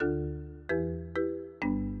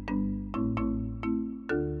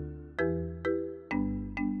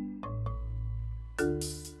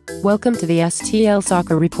Welcome to the STL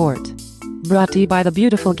Soccer Report, brought to you by the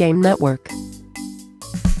Beautiful Game Network.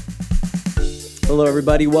 Hello,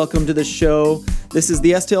 everybody. Welcome to the show. This is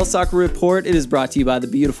the STL Soccer Report. It is brought to you by the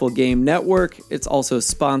Beautiful Game Network. It's also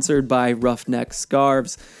sponsored by Roughneck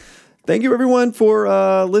Scarves. Thank you, everyone,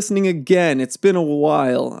 for listening again. It's been a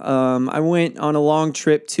while. I went on a long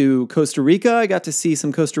trip to Costa Rica. I got to see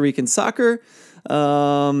some Costa Rican soccer.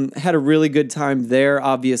 Had a really good time there,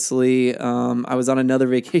 obviously. I was on another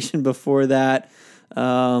vacation before that.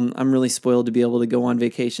 I'm really spoiled to be able to go on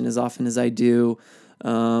vacation as often as I do.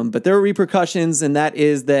 But there were repercussions, and that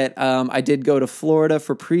is that I did go to Florida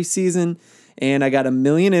for preseason, and I got 1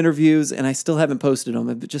 million interviews, and I still haven't posted them.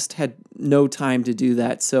 I've just had no time to do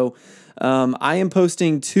that. So I am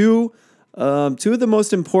posting two of the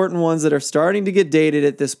most important ones that are starting to get dated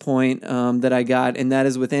at this point that I got, and that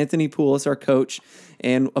is with Anthony Poulos, our coach,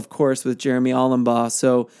 and of course with Jeremy Allenbaugh.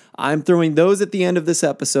 So I'm throwing those at the end of this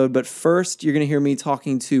episode, but first you're going to hear me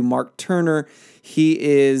talking to Mark Turner. He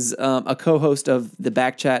is a co-host of the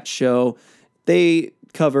Backchat show. They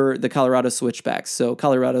cover the Colorado Switchbacks, so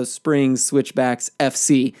Colorado Springs Switchbacks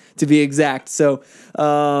FC to be exact. So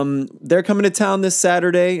they're coming to town this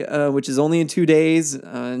Saturday, which is only in 2 days.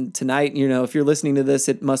 Tonight, if you're listening to this,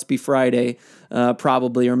 it must be Friday,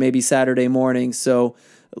 probably, or maybe Saturday morning. So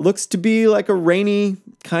it looks to be like a rainy,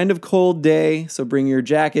 kind of cold day. So bring your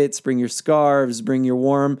jackets, bring your scarves, bring your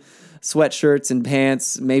warm sweatshirts and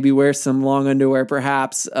pants. Maybe wear some long underwear,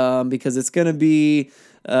 perhaps, because it's going to be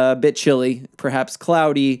a bit chilly, perhaps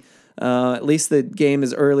cloudy. At least the game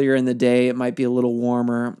is earlier in the day. It might be a little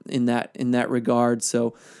warmer in that regard.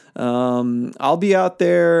 So I'll be out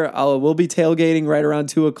there. We'll be tailgating right around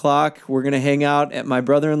 2:00. We're gonna hang out at my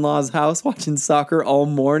brother-in-law's house watching soccer all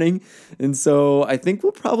morning, and so I think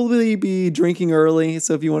we'll probably be drinking early.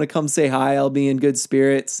 So if you want to come say hi, I'll be in good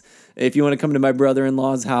spirits. If you want to come to my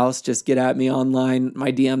brother-in-law's house, just get at me online. My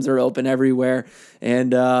DMs are open everywhere.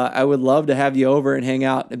 And I would love to have you over and hang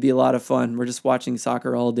out. It'd be a lot of fun. We're just watching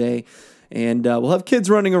soccer all day. And we'll have kids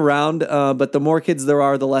running around. But the more kids there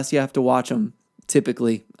are, the less you have to watch them,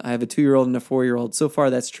 typically. I have a 2-year-old and a 4-year-old. So far,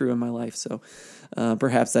 that's true in my life. So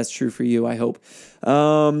perhaps that's true for you, I hope.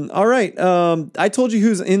 All right. I told you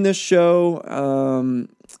who's in this show.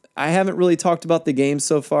 I haven't really talked about the game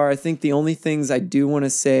so far. I think the only things I do want to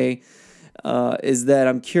say is that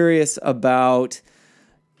I'm curious about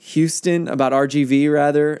Houston, about RGV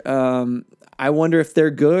rather. I wonder if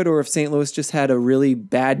they're good or if St. Louis just had a really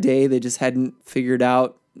bad day. They just hadn't figured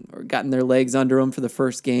out or gotten their legs under them for the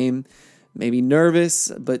first game. Maybe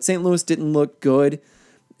nervous, but St. Louis didn't look good.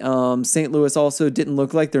 St. Louis also didn't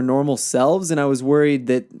look like their normal selves, and I was worried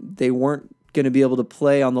that they weren't going to be able to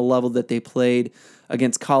play on the level that they played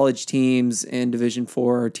against college teams and Division IV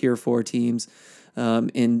or Tier 4 teams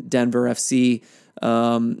in Denver FC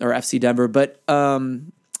or FC Denver. But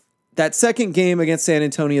that second game against San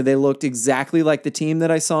Antonio, they looked exactly like the team that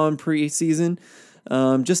I saw in preseason,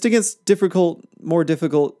 just against more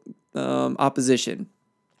difficult opposition.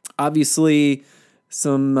 Obviously,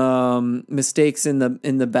 some mistakes in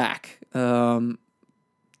the back, some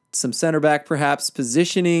center back perhaps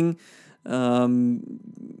positioning.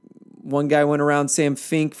 One guy went around Sam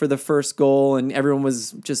Fink for the first goal, and everyone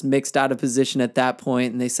was just mixed out of position at that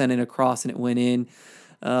point, and they sent in a cross, and it went in.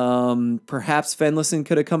 Perhaps Fenlison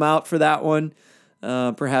could have come out for that one.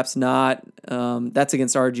 Perhaps not. That's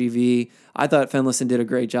against RGV. I thought Fenlison did a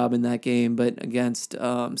great job in that game, but against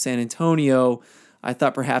San Antonio, I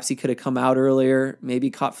thought perhaps he could have come out earlier, maybe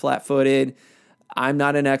caught flat-footed. I'm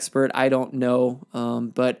not an expert. I don't know,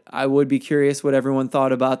 but I would be curious what everyone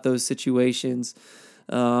thought about those situations.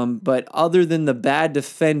 But other than the bad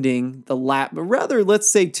defending, let's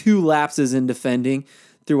say 2 lapses in defending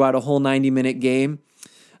throughout a whole 90-minute game,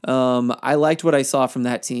 I liked what I saw from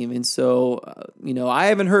that team. And so, I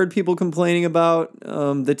haven't heard people complaining about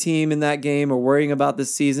the team in that game or worrying about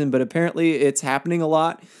this season, but apparently it's happening a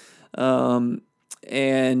lot.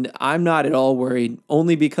 And I'm not at all worried,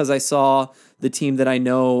 only because I saw the team that I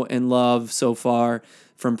know and love so far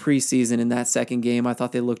from preseason in that second game. I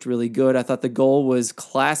thought they looked really good. I thought the goal was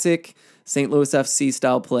classic St. Louis FC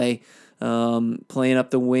style play, playing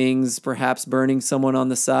up the wings, perhaps burning someone on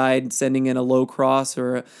the side, sending in a low cross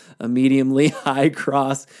or a mediumly high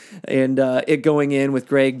cross, and it going in with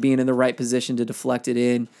Greg being in the right position to deflect it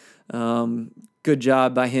in. Good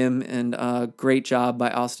job by him, and great job by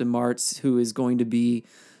Austin Martz, who is going to be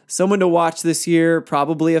someone to watch this year,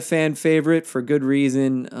 probably a fan favorite for good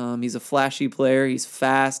reason. He's a flashy player. He's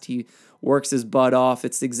fast. He works his butt off.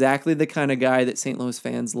 It's exactly the kind of guy that St. Louis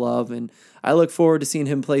fans love, and I look forward to seeing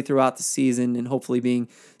him play throughout the season and hopefully being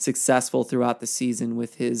successful throughout the season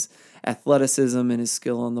with his athleticism and his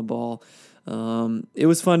skill on the ball. It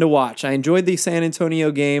was fun to watch. I enjoyed the San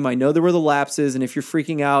Antonio game. I know there were the lapses, and if you're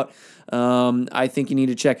freaking out, I think you need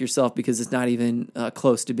to check yourself because it's not even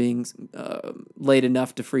close to being late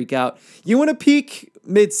enough to freak out. You want to peak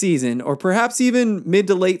mid-season or perhaps even mid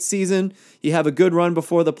to late season. You have a good run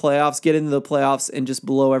before the playoffs, get into the playoffs, and just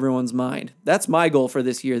blow everyone's mind. That's my goal for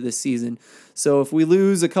this season. So if we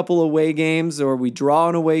lose a couple away games or we draw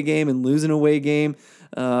an away game and lose an away game,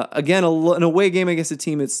 again, an away game against a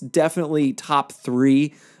team that's definitely top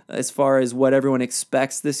 3 as far as what everyone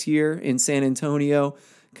expects this year in San Antonio.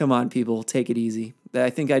 Come on, people, take it easy. I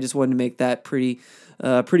think I just wanted to make that pretty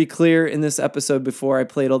clear in this episode before I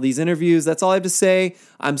played all these interviews. That's all I have to say.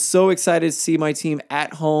 I'm so excited to see my team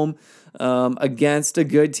at home against a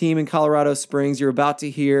good team in Colorado Springs. You're about to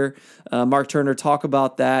hear Mark Turner talk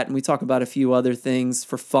about that, and we talk about a few other things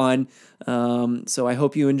for fun. So I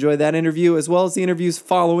hope you enjoy that interview as well as the interviews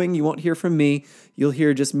following. You won't hear from me. You'll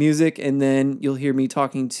hear just music, and then you'll hear me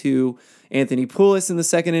talking to Anthony Poulos in the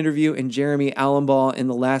second interview and Jeremy Allenball in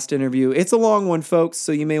the last interview. It's a long one, folks,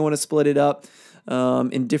 so you may want to split it up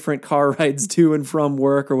in different car rides to and from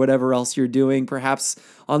work or whatever else you're doing, perhaps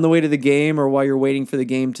on the way to the game or while you're waiting for the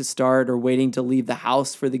game to start or waiting to leave the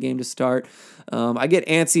house for the game to start. I get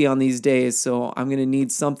antsy on these days, so I'm going to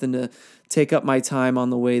need something to take up my time on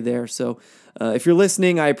the way there. So if you're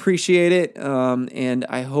listening, I appreciate it, and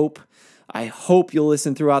I hope you'll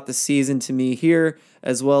listen throughout the season to me here,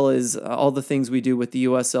 as well as all the things we do with the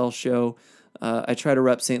USL show. I try to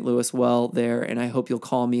rep St. Louis well there, and I hope you'll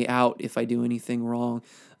call me out if I do anything wrong,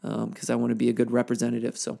 because I want to be a good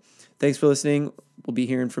representative. So thanks for listening. We'll be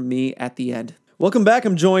hearing from me at the end. Welcome back.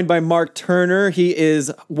 I'm joined by Mark Turner. He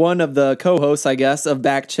is one of the co-hosts, I guess, of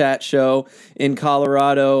Back Chat Show in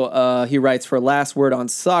Colorado. He writes for Last Word on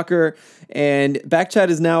Soccer, and Back Chat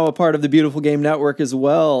is now a part of the Beautiful Game Network as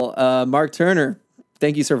well. Mark Turner,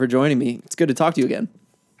 thank you, sir, for joining me. It's good to talk to you again.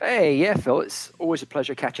 Hey, yeah, Phil, it's always a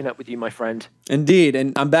pleasure catching up with you, my friend. Indeed,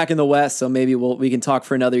 and I'm back in the West, so maybe we can talk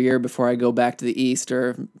for another year before I go back to the East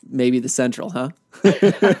or maybe the Central, huh? I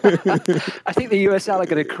think the USL are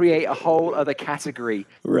going to create a whole other category.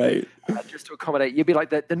 Right. Just to accommodate. You'd be like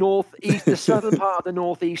the Northeast, the southern part of the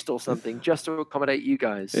Northeast or something, just to accommodate you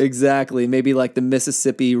guys. Exactly. Maybe like the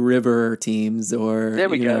Mississippi River teams or, there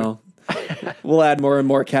we go. We'll add more and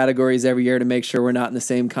more categories every year to make sure we're not in the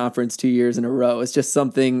same conference 2 years in a row. It's just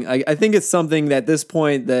something, I think it's something that at this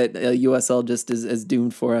point that USL just is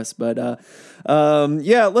doomed for us. But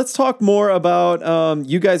let's talk more about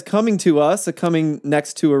you guys coming to us, coming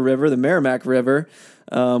next to a river, the Merrimack River,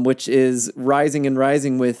 which is rising and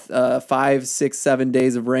rising with 5, 6, 7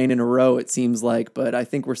 days of rain in a row, it seems like. But I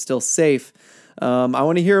think we're still safe. I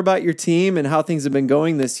want to hear about your team and how things have been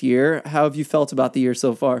going this year. How have you felt about the year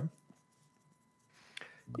so far?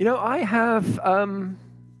 You know, I've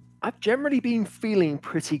generally been feeling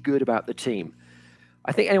pretty good about the team.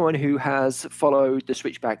 I think anyone who has followed the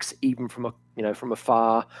Switchbacks, even from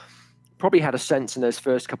afar, probably had a sense in those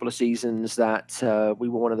first couple of seasons that we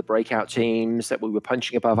were one of the breakout teams, that we were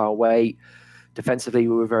punching above our weight. Defensively,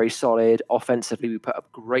 we were very solid. Offensively, we put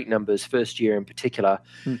up great numbers, first year in particular,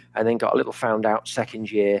 and then got a little found out second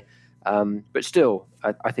year. But still,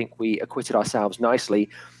 I think we acquitted ourselves nicely.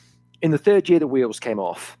 In the third year, the wheels came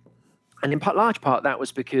off. And in large part, that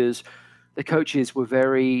was because the coaches were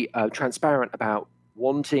very transparent about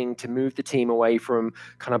wanting to move the team away from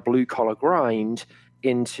kind of blue-collar grind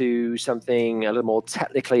into something a little more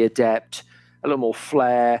technically adept, a little more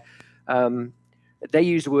flair. They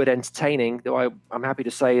used the word entertaining, though I'm happy to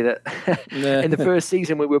say that in the first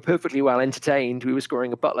season, we were perfectly well entertained. We were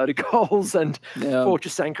scoring a buttload of goals, and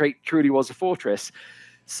Fortress Sancrete truly was a fortress.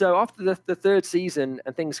 So after the third season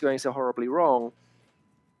and things going so horribly wrong,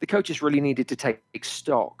 the coaches really needed to take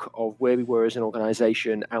stock of where we were as an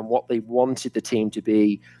organization and what they wanted the team to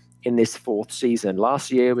be in this fourth season.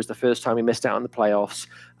 Last year was the first time we missed out on the playoffs,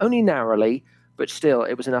 only narrowly, but still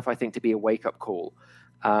it was enough, I think, to be a wake-up call.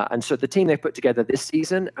 And so the team they've put together this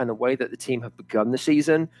season and the way that the team have begun the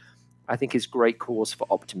season, I think is great cause for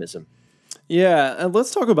optimism. Yeah, and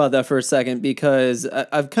let's talk about that for a second, because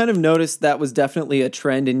I've kind of noticed that was definitely a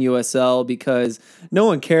trend in USL, because no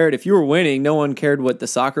one cared. If you were winning, no one cared what the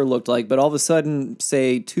soccer looked like. But all of a sudden,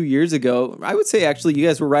 say 2 years ago, I would say actually you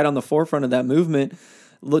guys were right on the forefront of that movement,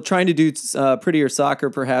 trying to do prettier soccer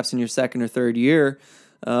perhaps in your second or third year.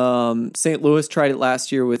 St. Louis tried it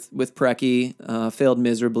last year with Preki, failed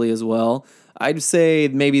miserably as well. I'd say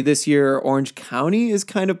maybe this year Orange County is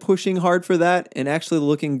kind of pushing hard for that and actually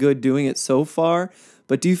looking good doing it so far.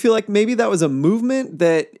 But do you feel like maybe that was a movement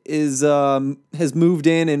that is has moved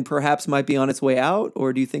in and perhaps might be on its way out,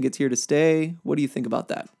 or do you think it's here to stay? What do you think about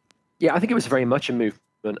that? Yeah, I think it was very much a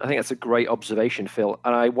movement. I think that's a great observation, Phil.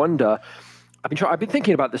 And I wonder, I've been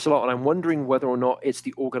thinking about this a lot, and I'm wondering whether or not it's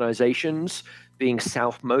the organizations being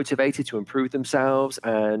self-motivated to improve themselves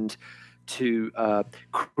and to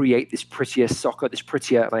create this prettier soccer, this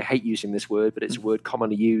prettier, and I hate using this word, but it's a word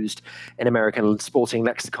commonly used in American sporting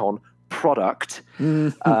lexicon, product,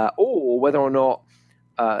 or whether or not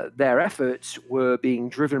their efforts were being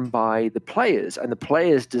driven by the players and the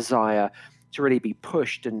players' desire to really be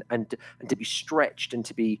pushed and to be stretched and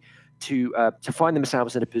to find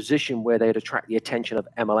themselves in a position where they'd attract the attention of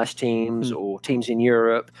MLS teams or teams in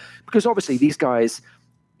Europe, because obviously these guys,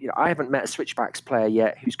 I haven't met a Switchbacks player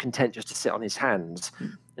yet who's content just to sit on his hands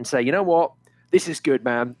and say, you know what, this is good,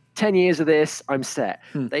 man. 10 years of this, I'm set.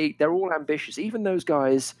 They're all ambitious. Even those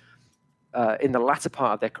guys in the latter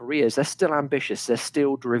part of their careers, they're still ambitious. They're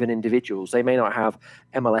still driven individuals. They may not have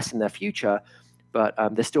MLS in their future, but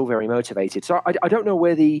they're still very motivated. So I don't know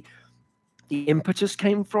where the impetus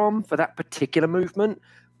came from for that particular movement,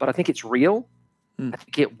 but I think it's real. I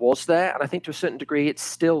think it was there, and I think to a certain degree it's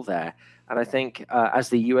still there. And I think as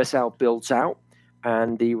the USL builds out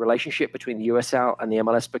and the relationship between the USL and the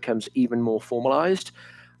MLS becomes even more formalized,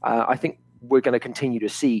 I think we're going to continue to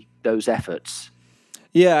see those efforts.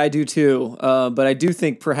 Yeah, I do too. But I do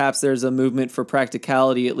think perhaps there's a movement for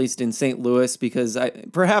practicality, at least in St. Louis, because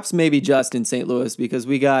perhaps maybe just in St. Louis, because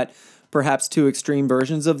we got perhaps two extreme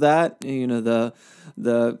versions of that.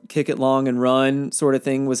 The kick it long and run sort of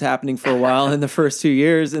thing was happening for a while in the first 2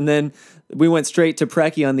 years. And then we went straight to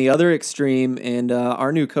Preki on the other extreme. And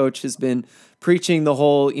our new coach has been preaching the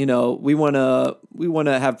whole, we want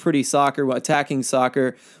to have pretty soccer, attacking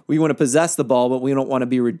soccer. We want to possess the ball, but we don't want to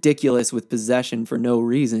be ridiculous with possession for no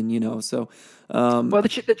reason, So, well,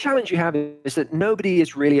 the challenge you have is that nobody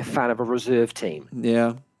is really a fan of a reserve team.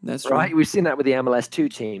 Yeah, that's true. Right. We've seen that with the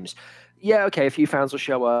MLS2 teams. Yeah, okay, a few fans will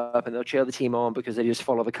show up and they'll cheer the team on because they just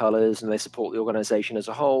follow the colors and they support the organization as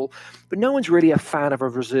a whole. But no one's really a fan of a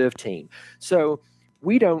reserve team. So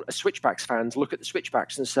we don't, as Switchbacks fans, look at the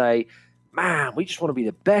Switchbacks and say, man, we just want to be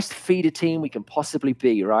the best feeder team we can possibly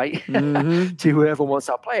be, right? To whoever wants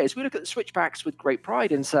our players. We look at the Switchbacks with great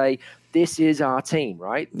pride and say, this is our team,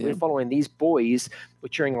 right? Yeah. We're following these boys. We're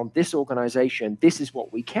cheering on this organization. This is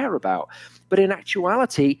what we care about. But in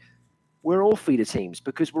actuality, we're all feeder teams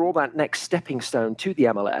because we're all that next stepping stone to the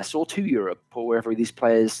MLS or to Europe or wherever these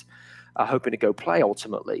players are hoping to go play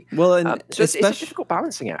ultimately. Well, and so it's a difficult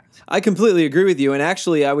balancing act. I completely agree with you. And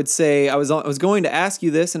actually, I would say I was going to ask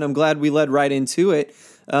you this, and I'm glad we led right into it.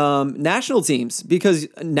 National teams, because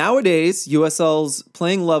nowadays USL's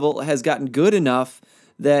playing level has gotten good enough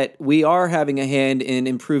that we are having a hand in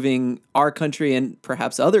improving our country and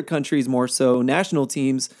perhaps other countries more so, national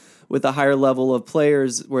teams with a higher level of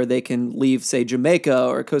players where they can leave, say, Jamaica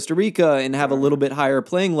or Costa Rica and have a little bit higher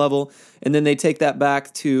playing level. And then they take that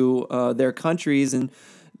back to their countries and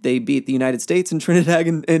they beat the United States and Trinidad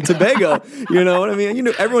and Tobago. You know what I mean?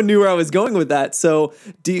 Everyone knew where I was going with that. So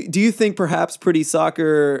do you think perhaps Pretty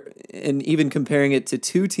Soccer, and even comparing it to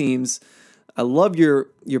two teams, I love your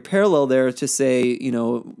parallel there to say,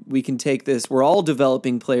 we can take this. We're all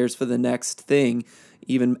developing players for the next thing,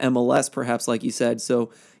 even MLS, perhaps, like you said.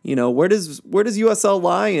 So, where does USL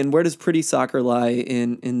lie and where does Pretty Soccer lie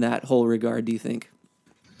in that whole regard, do you think?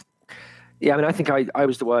 Yeah, I mean, I think I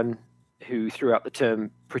was the one who threw out the term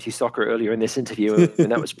Pretty Soccer earlier in this interview,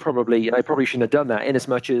 and that was probably, I probably shouldn't have done that, in as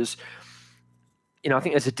much as, I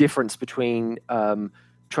think there's a difference between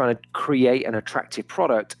trying to create an attractive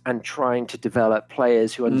product and trying to develop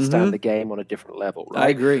players who understand the game on a different level. Right? I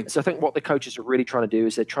agree. So I think what the coaches are really trying to do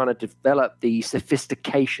is they're trying to develop the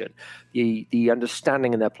sophistication, the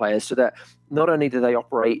understanding in their players, so that not only do they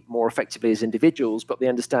operate more effectively as individuals, but they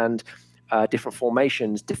understand different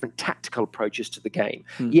formations, different tactical approaches to the game.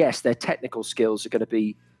 Yes, their technical skills are going to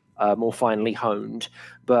be more finely honed,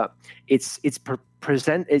 but it's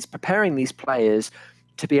preparing these players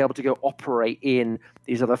to be able to go operate in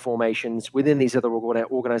these other formations within these other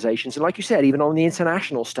organizations. And like you said, even on the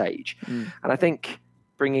international stage. And I think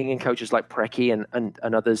bringing in coaches like Preki and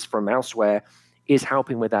others from elsewhere is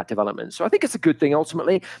helping with that development. So I think it's a good thing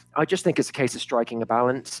ultimately. I just think it's a case of striking a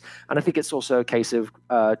balance. And I think it's also a case of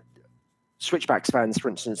Switchbacks fans, for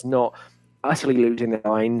instance, not utterly losing their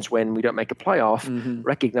minds when we don't make a playoff,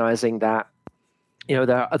 recognizing that,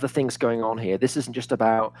 there are other things going on here. This isn't just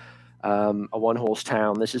about a one-horse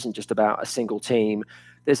town. This isn't just about a single team.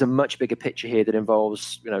 There's a much bigger picture here that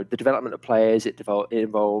involves, the development of players. It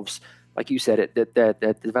involves, like you said, they're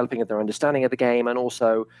developing their understanding of the game, and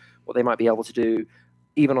also what they might be able to do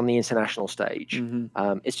even on the international stage.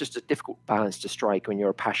 It's just a difficult balance to strike when you're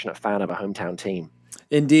a passionate fan of a hometown team.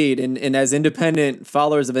 Indeed, and as independent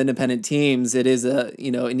followers of independent teams, it is an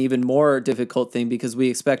even more difficult thing because we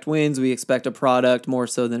expect wins, we expect a product more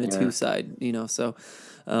so than a two-side. So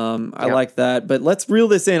I like that. But let's reel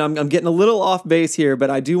this in. I'm getting a little off base here, but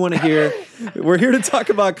I do want to hear. We're here to talk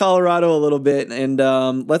about Colorado a little bit, and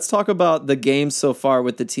let's talk about the games so far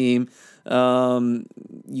with the team.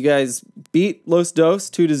 You guys beat Los Dos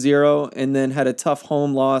 2-0, and then had a tough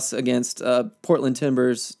home loss against Portland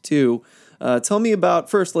Timbers 2. Tell me about,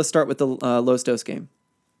 first, let's start with the Los Dos game.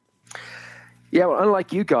 Yeah, well,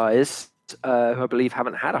 unlike you guys, who I believe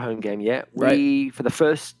haven't had a home game yet, we for the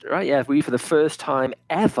first time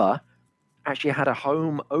ever actually had a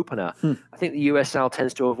home opener. I think the USL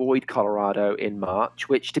tends to avoid Colorado in March,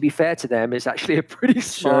 which, to be fair to them, is actually a pretty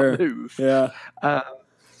smart move. Yeah.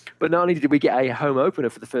 But not only did we get a home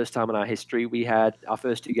opener for the first time in our history, we had our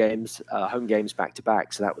first two games, home games back to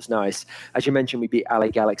back, so that was nice. As you mentioned, we beat LA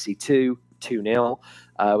Galaxy 2-0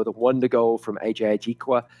 with a wonder goal from AJ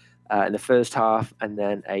Ajikwa in the first half, and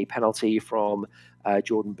then a penalty from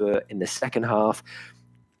Jordan Burt in the second half.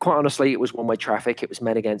 Quite honestly, it was one-way traffic. It was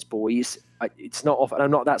men against boys. It's not off,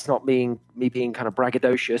 and that's not me being kind of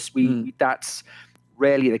braggadocious. That's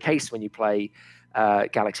rarely the case when you play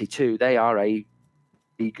Galaxy 2. They are a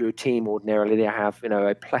good team ordinarily. They have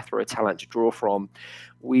a plethora of talent to draw from.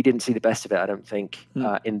 We didn't see the best of it, I don't think,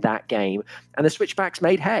 in that game. And the Switchbacks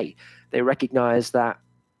made hay. They recognized that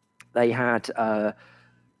they had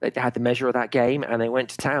the measure of that game, and they went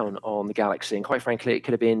to town on the Galaxy. And quite frankly, it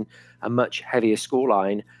could have been a much heavier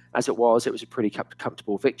scoreline. As it was a pretty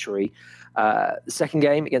comfortable victory. The second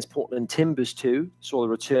game against Portland Timbers 2 saw the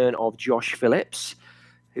return of Josh Phillips,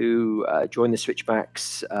 who joined the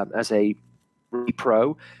Switchbacks as a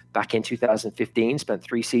pro back in 2015, spent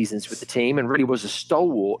 3 seasons with the team, and really was a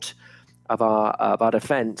stalwart of our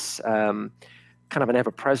defense, kind of an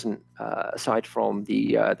ever-present, aside from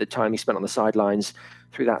the time he spent on the sidelines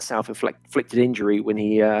through that self-inflicted injury when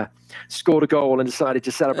he scored a goal and decided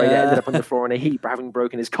to celebrate. It ended up on the floor in a heap, having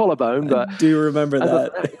broken his collarbone. But I do remember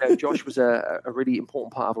that. Josh was a really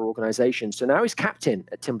important part of our organization. So now he's captain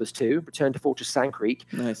at Timbers 2, returned to Fortress Sand Creek.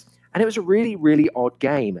 Nice. And it was a really, really odd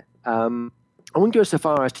game. I wouldn't go so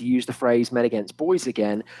far as to use the phrase men against boys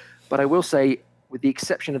again, but I will say, with the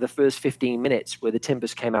exception of the first 15 minutes where the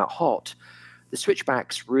Timbers came out hot, the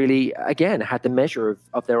Switchbacks really, again, had the measure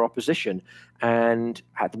of their opposition and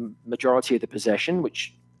had the majority of the possession,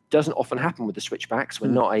 which doesn't often happen with the Switchbacks. We're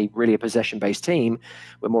not really a possession-based team.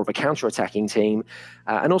 We're more of a counter-attacking team,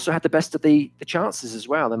 and also had the best of the chances as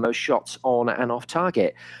well, the most shots on and off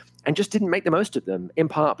target, and just didn't make the most of them, in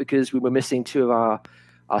part because we were missing two of our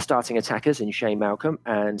starting attackers in Shane Malcolm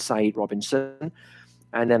and Saeed Robinson.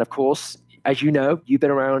 And then, of course, as you know, you've been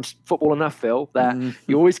around football enough, Phil, that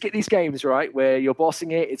you always get these games, right, where you're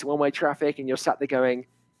bossing it, it's one-way traffic, and you're sat there going,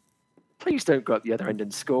 please don't go up the other end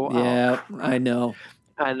and score. Yeah, I know.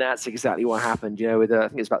 And that's exactly what happened. With I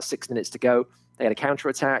think it was about 6 minutes to go. They had a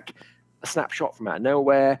counter-attack, a snapshot from out of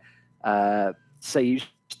nowhere. Saeed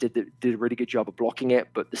did a really good job of blocking it,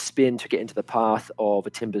 but the spin took it into the path of a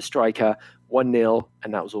Timbers striker, 1-0,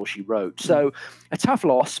 and that was all she wrote. So a tough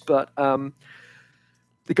loss, but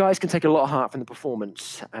the guys can take a lot of heart from the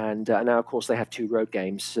performance. And now, of course, they have 2 road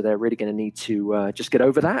games, so they're really going to need to just get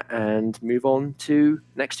over that and move on to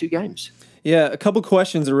next 2 games. Yeah, a couple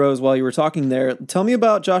questions arose while you were talking there. Tell me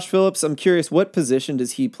about Josh Phillips. I'm curious, what position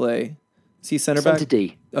does he play? Is he center back? Center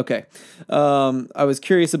D. Okay. I was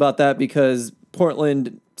curious about that because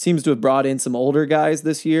Portland seems to have brought in some older guys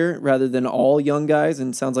this year rather than all young guys,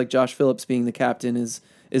 and it sounds like Josh Phillips being the captain is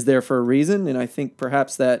there for a reason, and I think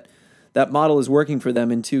perhaps that model is working for them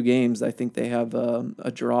in 2 games. I think they have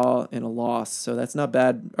a draw and a loss, so that's not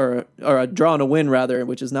bad, or a draw and a win, rather,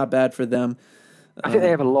 which is not bad for them. I think they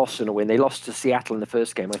have a loss and a win. They lost to Seattle in the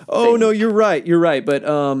first game. No, you're right. But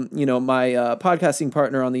my podcasting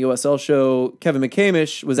partner on the USL show, Kevin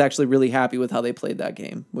McCamish, was actually really happy with how they played that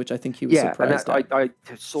game, which I think he was surprised at. I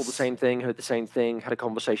saw the same thing, heard the same thing, had a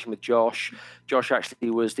conversation with Josh. Josh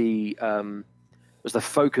actually was the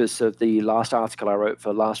focus of the last article I wrote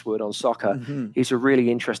for Last Word on Soccer. He's a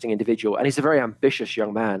really interesting individual, and he's a very ambitious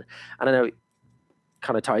young man. And I know it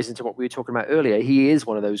kind of ties into what we were talking about earlier. He is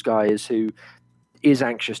one of those guys who is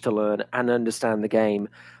anxious to learn and understand the game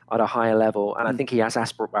at a higher level. And I think he has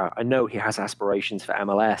I know he has aspirations for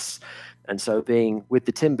MLS. And so being with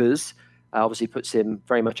the Timbers, obviously puts him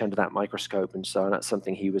very much under that microscope, and so that's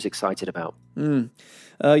something he was excited about. You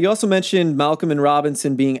also mentioned Malcolm and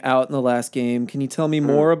Robinson being out in the last game. Can you tell me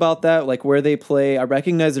more about that? Like where they play? I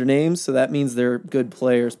recognize their names, so that means they're good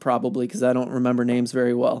players probably, because I don't remember names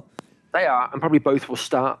very well. They are, and probably both will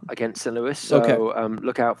start against St. Louis, so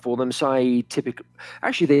look out for them.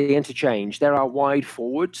 Actually, they interchange. There are wide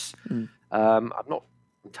forwards. I'm not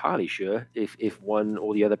entirely sure if one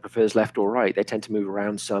or the other prefers left or right. They tend to move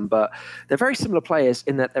around some, but they're very similar players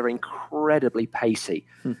in that they're incredibly pacey.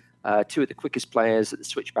 Two of the quickest players that the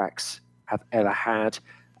Switchbacks have ever had.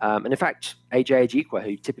 And in fact, AJ Ajikwa,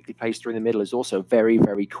 who typically plays through the middle, is also very,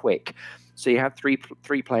 very quick. So you have three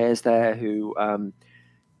players there who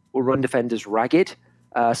will run defenders ragged.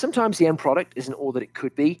 Sometimes the end product isn't all that it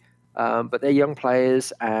could be, but they're young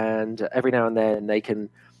players, and every now and then they can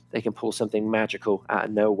pull something magical out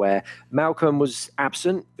of nowhere. Malcolm was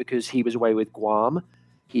absent because he was away with Guam.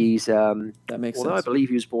 He's that makes although sense. I believe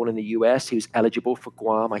he was born in the US, he was eligible for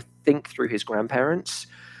Guam, I think, through his grandparents.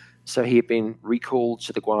 So he had been recalled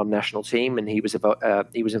to the Guam national team, and he was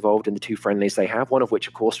involved in the two friendlies they have, one of which,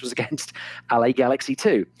 of course, was against LA Galaxy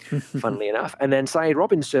 2, funnily enough. And then Saeed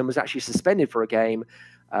Robinson was actually suspended for a game.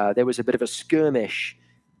 There was a bit of a skirmish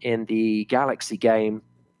in the Galaxy game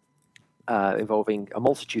involving a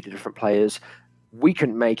multitude of different players. We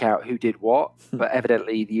couldn't make out who did what, but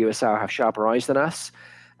evidently the USL have sharper eyes than us,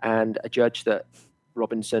 and a judge that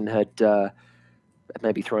Robinson had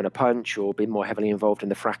maybe thrown a punch or been more heavily involved in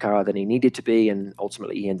the fracas than he needed to be, and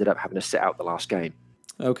ultimately he ended up having to sit out the last game.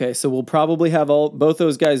 Okay, so we'll probably have both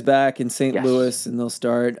those guys back in St. Louis, and they'll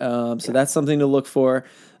start. So that's something to look for.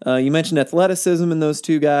 You mentioned athleticism in those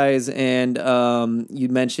two guys, and you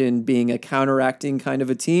mentioned being a counteracting kind of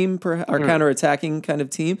a team, or counterattacking kind of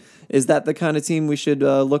team. Is that the kind of team we should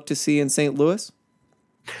look to see in St. Louis?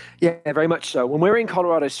 Yeah, very much so. When we're in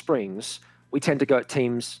Colorado Springs, we tend to go at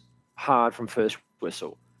teams hard from first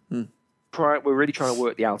whistle. We're really trying to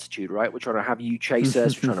work the altitude, right? We're trying to have you chase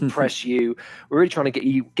us. We're trying to press you. We're really trying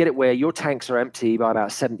to get it where your tanks are empty by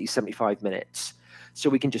about 70, 75 minutes, so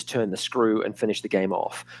we can just turn the screw and finish the game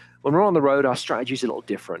off. When we're on the road, our strategy is a little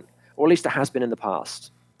different, or at least it has been in the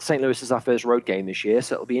past. St. Louis is our first road game this year,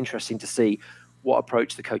 so it'll be interesting to see what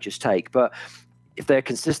approach the coaches take. But if they're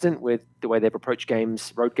consistent with the way they've approached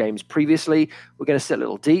road games previously, we're going to sit a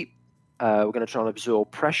little deep. We're going to try and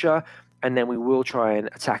absorb pressure, and then we will try and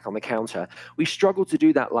attack on the counter. We struggled to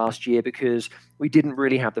do that last year because we didn't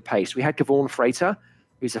really have the pace. We had Kavon Frater,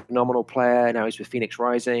 who's a phenomenal player. Now he's with Phoenix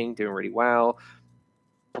Rising, doing really well.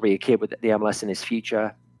 Probably a kid with the MLS in his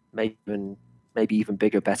future, maybe even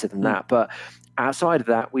bigger, better than that. But outside of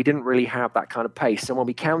that, we didn't really have that kind of pace. And when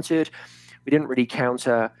we countered, we didn't really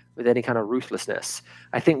counter with any kind of ruthlessness.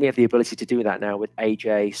 I think we have the ability to do that now with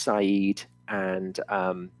AJ, Saeed, and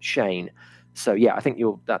Shane. So yeah, I think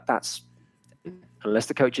that's unless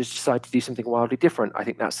the coaches decide to do something wildly different, I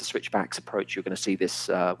think that's the Switchbacks approach you're going to see this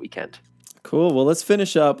weekend. Cool. Well, let's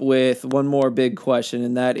finish up with one more big question,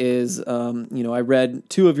 and that is, I read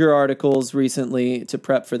two of your articles recently to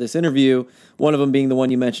prep for this interview, one of them being the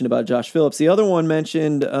one you mentioned about Josh Phillips. The other one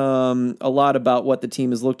mentioned a lot about what the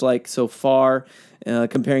team has looked like so far,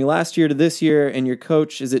 comparing last year to this year, and your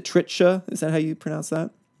coach, is it Tritsha? Is that how you pronounce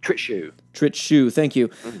that? Tritshu, thank you.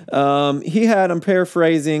 He had, I'm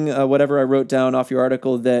paraphrasing whatever I wrote down off your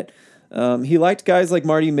article, that he liked guys like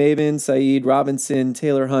Marty Maven, Saeed Robinson,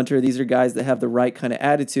 Taylor Hunter. These are guys that have the right kind of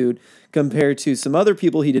attitude compared to some other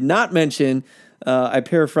people he did not mention. I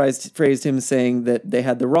paraphrased him saying that they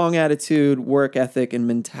had the wrong attitude, work ethic, and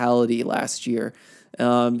mentality last year.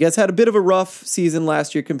 You guys had a bit of a rough season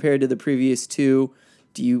last year compared to the previous two.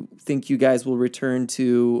 Do you think you guys will return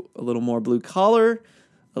to a little more blue collar,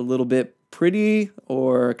 a little bit pretty,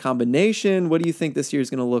 or a combination? What do you think this year is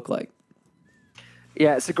going to look like?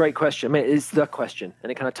 Yeah, it's a great question. I mean, it's the question, and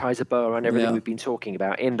it kind of ties a bow around everything we've been talking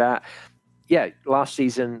about. In that, last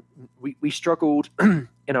season we struggled in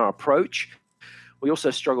our approach. We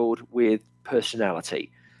also struggled with personality.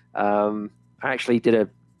 I actually did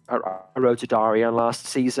I wrote a diary on last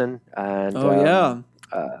season, and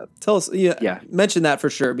tell us. Mention that for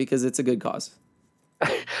sure, because it's a good cause.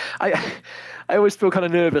 I always feel kind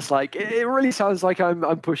of nervous. Like it really sounds like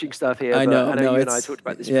I'm pushing stuff here. I know. You and I talked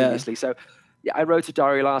about this previously. So yeah, I wrote a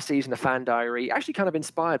diary last season, a fan diary, actually kind of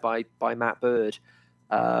inspired by Matt Bird.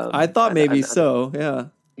 I thought so.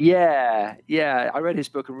 Yeah. I read his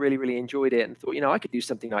book and really, really enjoyed it, and thought, I could do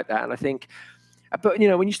something like that. And I think, but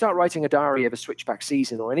when you start writing a diary of a Switchback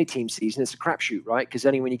season or any team season, it's a crapshoot, right? Because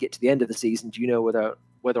only when you get to the end of the season do you know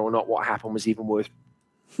whether or not what happened was even worth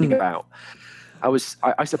thinking about.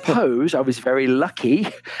 I suppose I was very lucky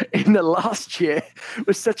in the last year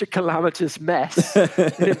was such a calamitous mess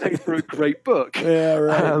that it made for a great book. Yeah,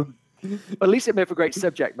 right. At least it made for great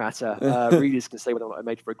subject matter. Readers can say whether or not it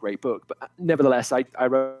made for a great book. But nevertheless, I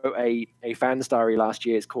wrote a fan's diary last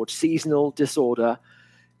year. It's called Seasonal Disorder.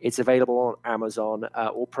 It's available on Amazon.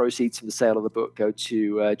 All proceeds from the sale of the book go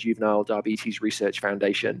to Juvenile Diabetes Research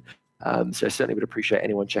Foundation. So I certainly would appreciate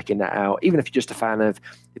anyone checking that out, even if you're just a fan of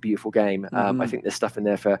the beautiful game. I think there's stuff in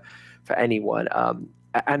there for anyone.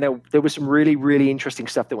 And there was some really, really interesting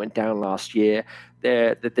stuff that went down last year.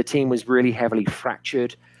 The team was really heavily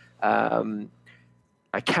fractured.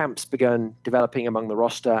 Camps began developing among the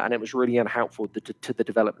roster, and it was really unhelpful to the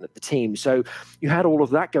development of the team. So you had all of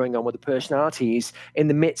that going on with the personalities in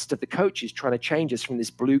the midst of the coaches trying to change us from this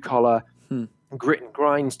blue-collar grit and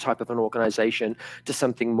grinds type of an organization to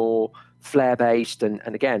something more flair-based. And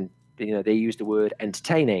again, they used the word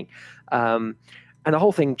entertaining. And the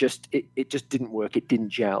whole thing just didn't work. It didn't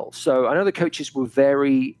gel. So I know the coaches were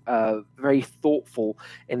very, very thoughtful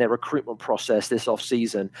in their recruitment process this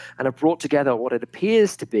offseason and have brought together what it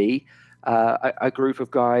appears to be a group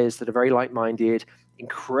of guys that are very like-minded,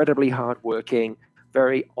 incredibly hardworking,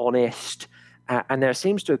 very honest. And there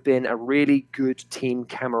seems to have been a really good team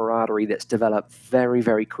camaraderie that's developed very,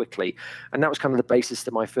 very quickly. And that was kind of the basis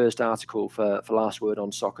to my first article for Last Word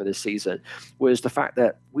on Soccer this season, was the fact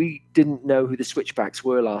that we didn't know who the switchbacks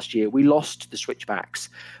were last year. We lost the switchbacks.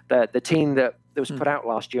 The team that was put out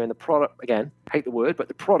last year, and the product, again, hate the word, but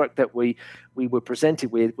the product that we were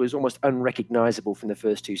presented with was almost unrecognizable from the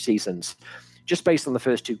first two seasons. Just based on the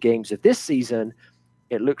first two games of this season,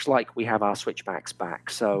 it looks like we have our switchbacks back.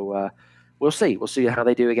 So, we'll see. We'll see how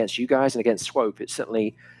they do against you guys and against Swope. It's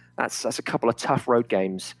certainly that's a couple of tough road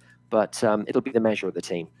games, but it'll be the measure of the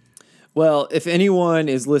team. Well, if anyone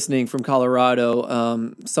is listening from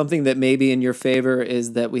Colorado, something that may be in your favor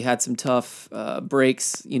is that we had some tough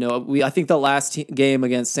breaks. I think the last game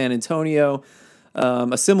against San Antonio,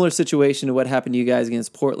 a similar situation to what happened to you guys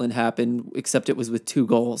against Portland happened, except it was with 2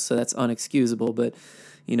 goals, so that's unexcusable. But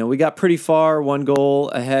we got pretty far, 1 goal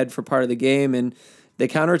ahead for part of the game, and they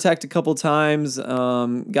counterattacked a couple times,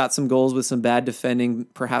 got some goals with some bad defending,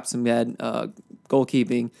 perhaps some bad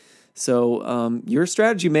goalkeeping. So your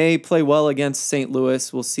strategy may play well against St.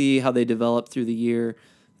 Louis. We'll see how they develop through the year.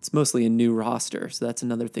 It's mostly a new roster, so that's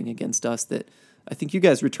another thing against us that I think you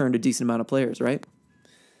guys returned a decent amount of players, right?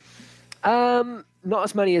 Not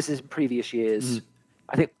as many as in previous years.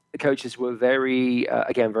 I think the coaches were very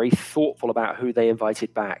thoughtful about who they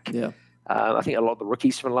invited back. Yeah. I think a lot of the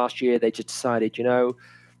rookies from last year, they just decided, for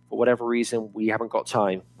whatever reason, we haven't got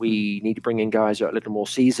time. We need to bring in guys who are a little more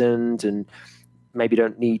seasoned and maybe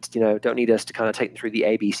don't need us to kind of take them through the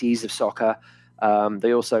ABCs of soccer.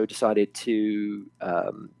 They also decided to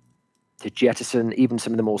jettison even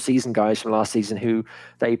some of the more seasoned guys from last season who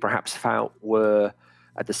they perhaps felt were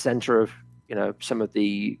at the center of, some of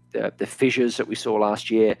the fissures that we saw last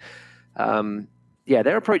year.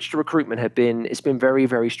 Their approach to recruitment it's been very,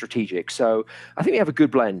 very strategic. So I think we have a good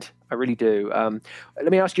blend. I really do.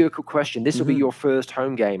 Let me ask you a quick question. This will be your first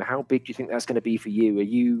home game. How big do you think that's going to be for you? Are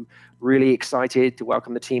you really excited to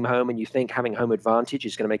welcome the team home, and you think having home advantage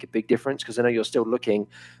is going to make a big difference? Because I know you're still looking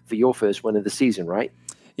for your first win of the season, right?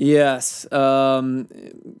 Yes.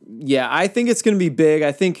 I think it's going to be big.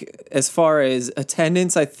 I think as far as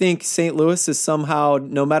attendance, I think St. Louis is somehow,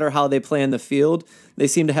 no matter how they play in the field, they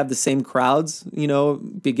seem to have the same crowds.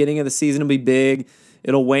 Beginning of the season will be big.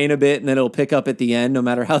 It'll wane a bit, and then it'll pick up at the end, no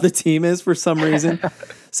matter how the team is for some reason.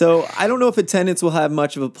 So I don't know if attendance will have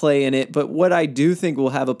much of a play in it, but what I do think will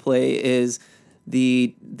have a play is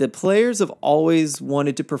the players have always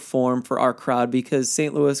wanted to perform for our crowd because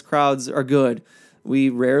St. Louis crowds are good. We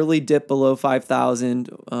rarely dip below 5,000,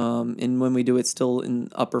 and when we do, it's still in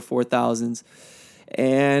upper 4,000s.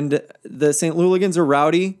 And the St. Louligans are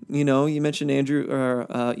rowdy. You mentioned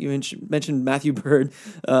mentioned Matthew Bird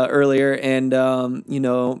earlier, and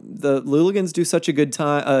the Louligans do such a good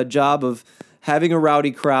job of having a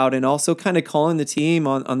rowdy crowd and also kind of calling the team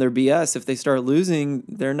on their BS. If they start losing,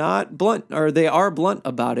 they're not blunt, or they are blunt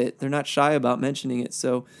about it. They're not shy about mentioning it.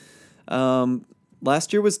 So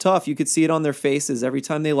last year was tough. You could see it on their faces. Every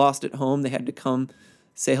time they lost at home, they had to come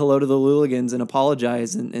say hello to the Louligans and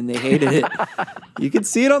apologize, and they hated it. You could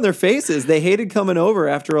see it on their faces. They hated coming over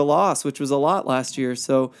after a loss, which was a lot last year.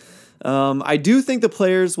 So I do think the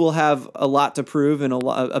players will have a lot to prove and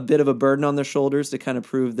a bit of a burden on their shoulders to kind of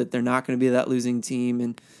prove that they're not going to be that losing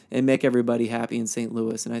team and make everybody happy in St.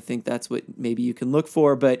 Louis. And I think that's what maybe you can look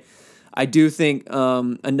for. But I do think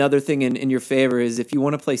another thing in your favor is if you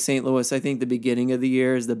want to play St. Louis, I think the beginning of the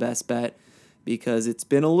year is the best bet. because it's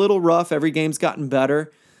been a little rough. Every game's gotten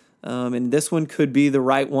better. And this one could be the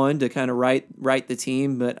right one to kind of right the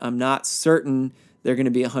team, but I'm not certain they're going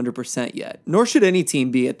to be 100% yet. Nor should any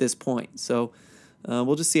team be at this point. So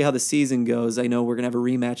we'll just see how the season goes. I know we're going to have a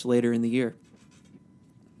rematch later in the year.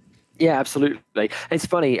 Yeah, absolutely. It's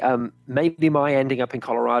funny. Maybe my ending up in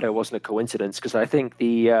Colorado wasn't a coincidence, because I think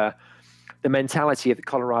the mentality of the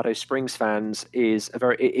Colorado Springs fans is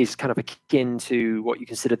kind of akin to what you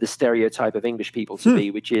consider the stereotype of English people to be,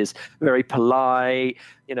 which is very polite,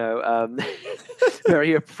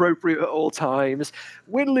 very appropriate at all times.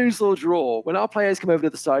 Win, lose, or draw. When our players come over to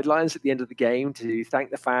the sidelines at the end of the game to thank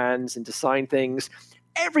the fans and to sign things,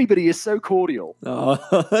 everybody is so cordial.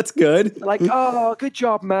 Oh, that's good. Like, oh, good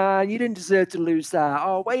job, man. You didn't deserve to lose that.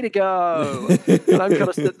 Oh, way to go. And I'm kind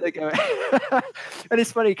of stood there going, and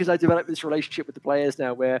it's funny because I developed this relationship with the players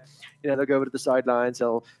now where, they'll go over to the sidelines,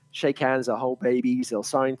 they'll shake hands, they'll hold babies, they'll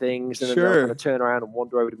sign things, and then they'll kind of turn around and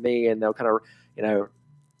wander over to me, and they'll kind of,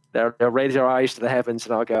 they'll raise their eyes to the heavens,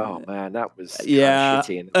 and I'll go, oh man, that was kind of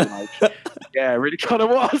shitty. And like, yeah, it really kind of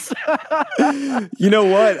was. You know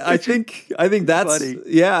what? I think that's funny.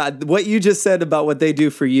 Yeah. What you just said about what they do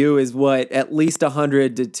for you is what at least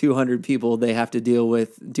 100 to 200 people they have to deal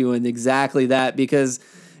with doing exactly that, because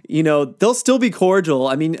they'll still be cordial.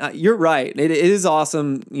 I mean, you're right. It is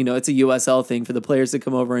awesome. It's a USL thing for the players to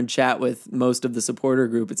come over and chat with most of the supporter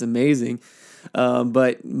group. It's amazing.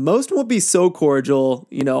 But most won't be so cordial,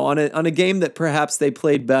 on a game that perhaps they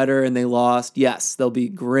played better and they lost. Yes, they'll be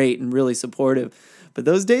great and really supportive. But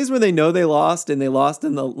those days where they know they lost and they lost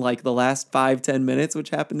in the last 5-10 minutes, which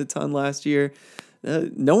happened a ton last year,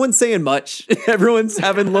 no one's saying much. Everyone's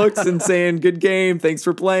having looks and saying, good game, thanks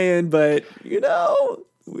for playing. But,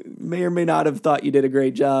 we may or may not have thought you did a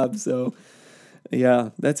great job. So, yeah,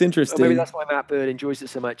 that's interesting. Well, maybe that's why Matt Bird enjoys it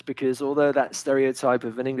so much, because although that stereotype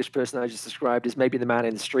of an English person I just described is maybe the man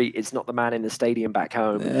in the street, it's not the man in the stadium back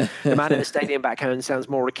home. The man in the stadium back home sounds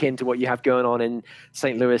more akin to what you have going on in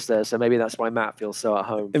St. Louis there, so maybe that's why Matt feels so at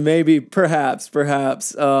home. Maybe, perhaps.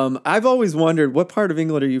 I've always wondered, what part of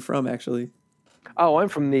England are you from, actually? Oh, I'm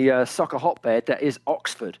from the soccer hotbed that is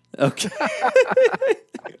Oxford. Okay.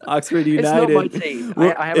 Oxford United. It's not my team.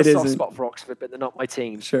 I have a soft spot for Oxford, but they're not my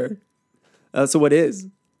team. Sure. So what is?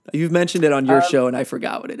 You've mentioned it on your show, and I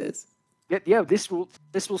forgot what it is. Yeah. This will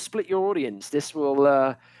split your audience. This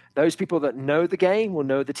will those people that know the game will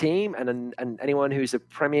know the team, and anyone who's a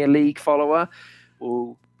Premier League follower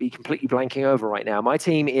will be completely blanking over right now. My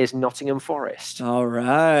team is Nottingham Forest. All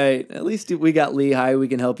right. At least we got Lehigh we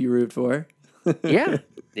can help you root for.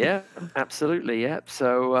 Yeah, absolutely. Yeah.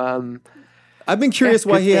 So I've been curious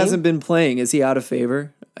why he hasn't been playing. Is he out of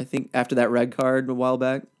favor? I think after that red card a while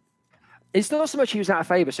back. It's not so much he was out of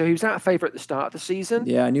favor. So he was out of favor at the start of the season.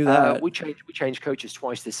 Yeah, I knew that. We changed coaches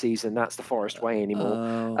twice this season. That's the Forest way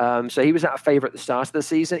anymore. So he was out of favor at the start of the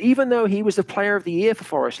season, even though he was the player of the year for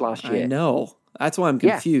Forest last year. I know. That's why I'm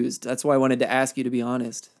confused. That's why I wanted to ask you, to be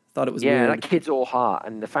honest. Thought it was weird. Yeah, that kid's all heart,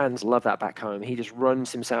 and the fans love that back home. He just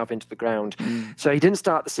runs himself into the ground. So he didn't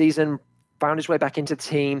start the season, found his way back into the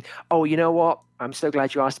team. Oh, you know what? I'm so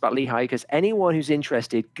glad you asked about Lehigh, because anyone who's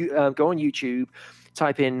interested, go on YouTube,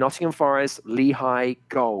 type in Nottingham Forest Lehigh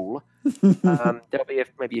goal. There'll be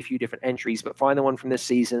maybe a few different entries, but find the one from this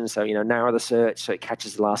season. So, narrow the search so it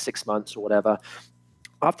catches the last 6 months or whatever.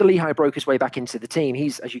 After Lehigh broke his way back into the team,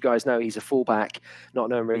 he's, as you guys know, he's a fullback, not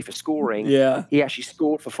known really for scoring. Yeah. He actually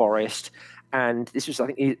scored for Forest. And this was, I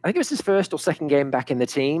think it was his first or second game back in the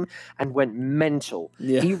team, and went mental.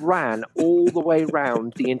 Yeah. He ran all the way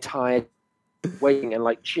around the entire waiting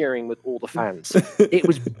and cheering with all the fans. It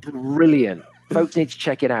was brilliant. Folks need to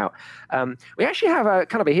check it out. We actually have a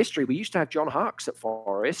kind of a history. We used to have John Harkes at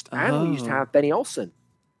Forest, and we used to have Benny Olsen.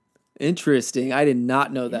 Interesting. I did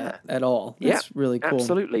not know that at all. That's really cool.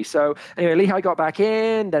 Absolutely. So anyway, Lehigh got back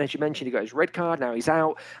in. Then, as you mentioned, he got his red card. Now he's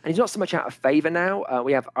out. And he's not so much out of favor now.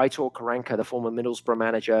 We have Aitor Karanka, the former Middlesbrough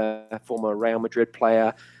manager, former Real Madrid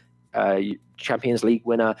player, Champions League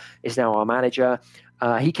winner, is now our manager.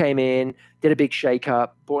 He came in, did a big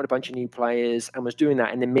shake-up, brought in a bunch of new players, and was doing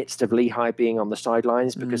that in the midst of Lehigh being on the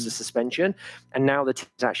sidelines because of suspension. And now the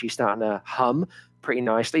team's actually starting to hum pretty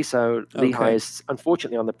nicely. So Lehigh is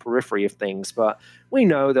unfortunately on the periphery of things, but we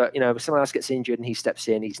know that, if someone else gets injured and he steps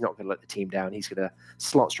in, he's not going to let the team down. He's going to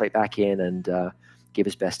slot straight back in and give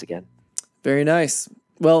his best again. Very nice.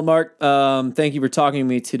 Well, Mark, thank you for talking to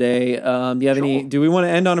me today. Do you have do we want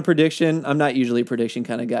to end on a prediction? I'm not usually a prediction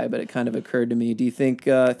kind of guy, but it kind of occurred to me. Do you think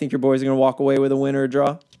your boys are going to walk away with a win or a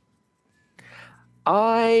draw?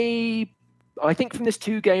 I I think from this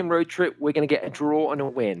 2-game road trip, we're going to get a draw and a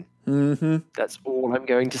win. Mm-hmm. That's all I'm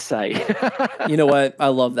going to say. You know what? I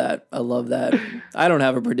love that. I don't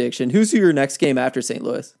have a prediction. Who's your next game after St.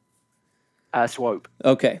 Louis? Swope.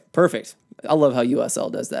 Okay, perfect. I love how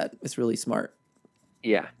USL does that. It's really smart.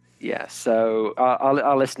 Yeah. So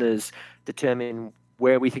our listeners determine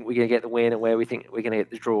where we think we're going to get the win and where we think we're going to get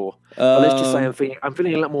the draw. But let's just say I'm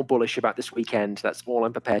feeling a lot more bullish about this weekend. That's all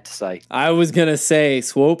I'm prepared to say. I was going to say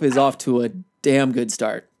Swope is off to a damn good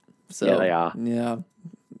start. So, yeah, they are. Yeah.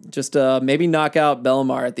 Just maybe knock out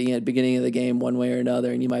Belmar at the beginning of the game one way or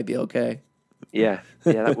another, and you might be okay. Yeah,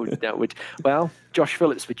 that would. Well, Josh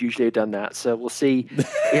Phillips would usually have done that, so we'll see.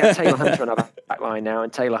 We have Taylor Hunter on our back line now,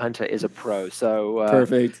 and Taylor Hunter is a pro, so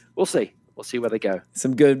perfect. We'll see. We'll see where they go.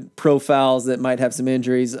 Some good profiles that might have some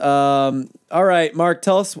injuries. All right, Mark,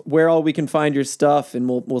 tell us where all we can find your stuff, and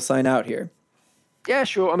we'll sign out here. Yeah,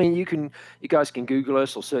 sure. I mean, you guys can Google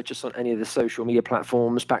us or search us on any of the social media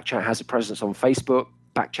platforms. Backchat has a presence on Facebook,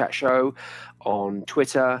 Backchat Show, on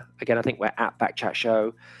Twitter. Again, I think we're at Backchat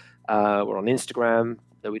Show. We're on Instagram,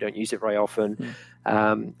 though we don't use it very often.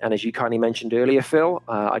 And as you kindly mentioned earlier, Phil,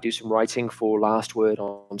 I do some writing for Last Word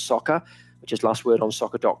on Soccer, which is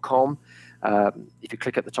lastwordonsoccer.com. If you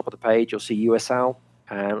click at the top of the page, you'll see USL,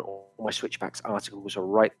 and all my Switchbacks articles are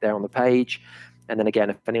right there on the page. And then again,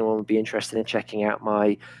 if anyone would be interested in checking out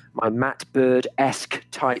my Matt Bird-esque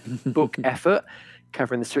type book effort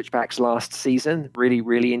covering the Switchbacks last season, really,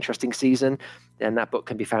 really interesting season, then that book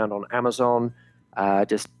can be found on Amazon.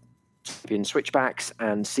 Just in Switchbacks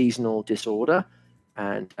and Seasonal Disorder.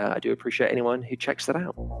 And I do appreciate anyone who checks that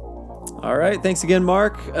out. All right. Thanks again,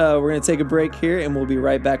 Mark. We're going to take a break here, and we'll be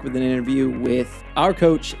right back with an interview with our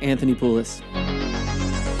coach, Anthony Poulos.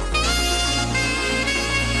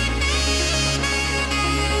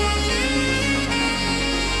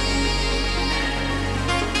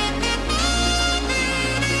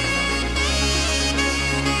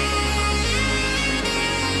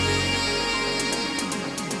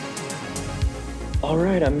 All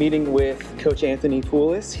right, I'm meeting with Coach Anthony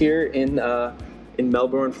Poulos here in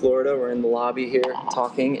Melbourne, Florida. We're in the lobby here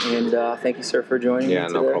talking, and thank you, sir, for joining me today.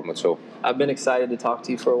 Yeah, no problem at all. I've been excited to talk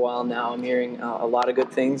to you for a while now. I'm hearing a lot of good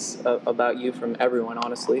things about you from everyone,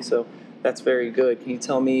 honestly, so that's very good. Can you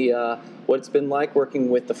tell me what it's been like working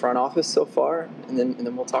with the front office so far, and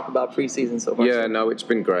then we'll talk about preseason so far? Yeah, no, it's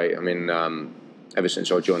been great. I mean, ever since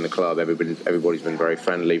I joined the club, everybody's been very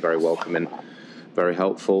friendly, very welcoming, very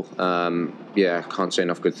helpful. Can't say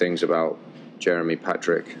enough good things about Jeremy,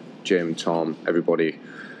 Patrick, Jim, Tom, everybody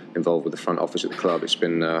involved with the front office at the club. It's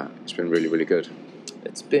been really, really good.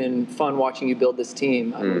 It's been fun watching you build this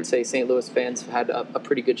team. I would say St. Louis fans have had a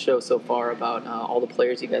pretty good show so far about all the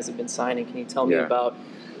players you guys have been signing. Can you tell me about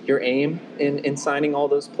your aim in signing all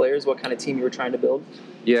those players? What kind of team you were trying to build?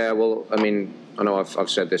 Yeah, well, I mean, I know I've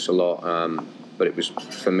said this a lot, but it was,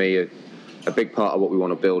 for me, a big part of what we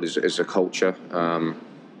want to build is a culture.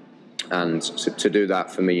 And to do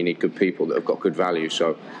that, for me, you need good people that have got good values.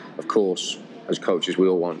 So, of course, as coaches, we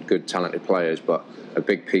all want good, talented players, but a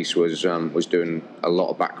big piece was doing a lot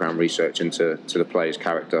of background research into the players'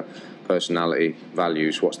 character, personality,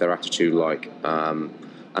 values, what's their attitude like. And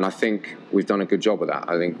I think we've done a good job of that.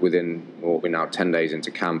 I think we're now 10 days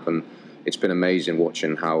into camp, and it's been amazing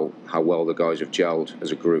watching how well the guys have gelled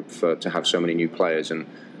as a group to have so many new players and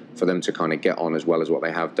for them to kind of get on as well as what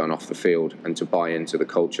they have done off the field and to buy into the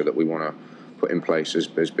culture that we want to put in place has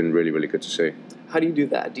been really, really good to see. How do you do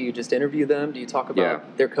that? Do you just interview them? Do you talk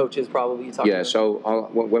about their coaches probably? So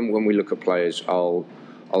when we look at players, I'll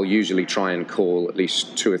usually try and call at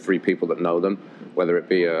least 2 or 3 people that know them, whether it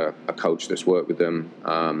be a coach that's worked with them,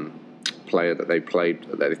 player that they've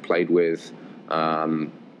played with.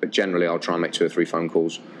 But generally, I'll try and make 2 or 3 phone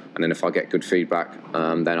calls. And then if I get good feedback,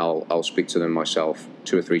 then I'll speak to them myself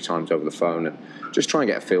 2 or 3 times over the phone and just try and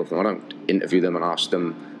get a feel for them. I don't interview them and ask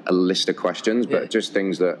them a list of questions, but just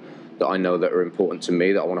things that I know that are important to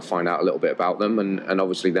me, that I want to find out a little bit about them. And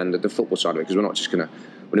obviously then the football side of it, because we're not just going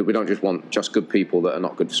to, we don't just want just good people that are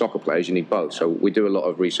not good soccer players. You need both. So we do a lot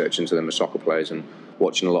of research into them as soccer players and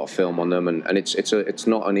watching a lot of film on them. And it's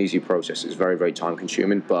not an easy process. It's very, very time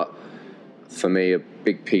consuming. But for me, a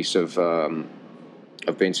big piece of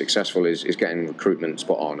being successful is getting recruitment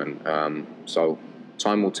spot on, and so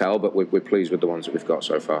time will tell. But we're pleased with the ones that we've got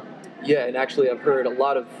so far. Yeah, and actually, I've heard a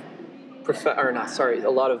lot of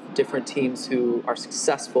different teams who are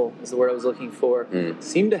successful is the word I was looking for.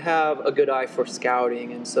 Seem to have a good eye for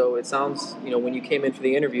scouting, and so it sounds, when you came in for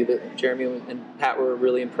the interview, that Jeremy and Pat were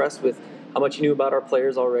really impressed with how much you knew about our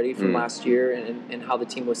players already from last year and how the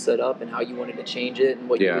team was set up and how you wanted to change it and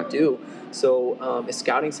what you would do. So is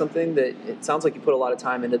scouting something that it sounds like you put a lot of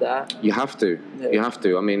time into that? You have to. Yeah. You have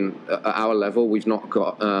to. I mean, at our level, we've not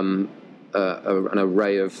got an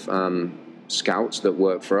array of scouts that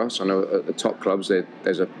work for us. I know at the top clubs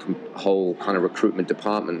there's a whole kind of recruitment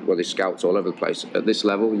department where there's scouts all over the place. At this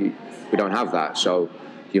level, we don't have that. So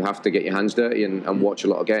you have to get your hands dirty and watch a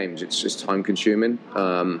lot of games. It's just time consuming.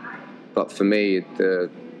 But for me,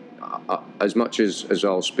 as much as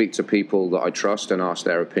I'll speak to people that I trust and ask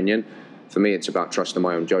their opinion, for me, it's about trusting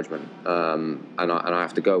my own judgment, and I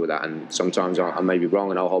have to go with that. And sometimes I may be wrong,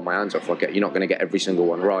 and I'll hold my hands up. You're not going to get every single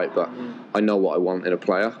one right, but I know what I want in a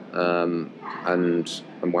player, and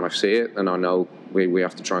when I see it, then I know we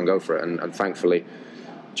have to try and go for it. And thankfully,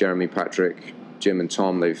 Jeremy, Patrick, Jim, and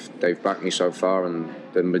Tom, they've backed me so far, and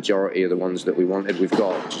the majority of the ones that we wanted, we've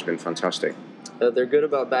got, which has been fantastic. They're good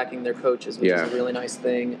about backing their coaches, which is a really nice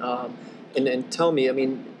thing. And tell me, I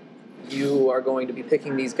mean, you are going to be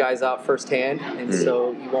picking these guys out firsthand, and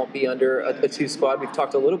so you won't be under a two squad. We've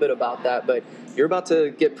talked a little bit about that, but you're about to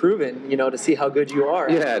get proven, to see how good you are.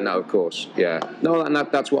 Yeah, no, of course, yeah. No, and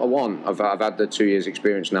that's what I want. I've had the 2 years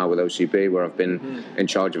experience now with OCB, where I've been in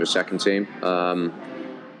charge of a second team,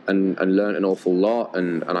 and learned an awful lot,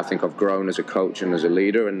 and I think I've grown as a coach and as a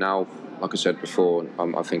leader, and now, like I said before,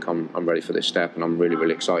 I think I'm ready for this step, and I'm really,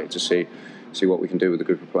 really excited to see what we can do with a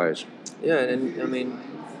group of players. Yeah, and I mean,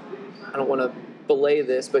 I don't want to belay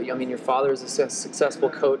this, but I mean, your father is a successful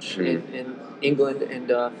coach in England, and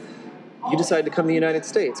you decided to come to the United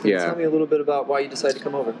States. Can you tell me a little bit about why you decided to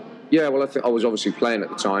come over? Yeah, well, I think I was obviously playing at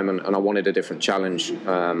the time, and I wanted a different challenge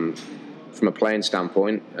from a playing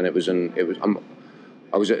standpoint, and I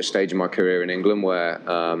was at a stage in my career in England where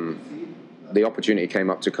the opportunity came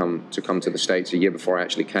up to come to the States a year before I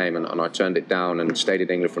actually came, and I turned it down and stayed in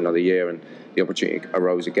England for another year, and the opportunity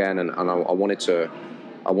arose again, and I wanted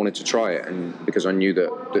to try it, and because I knew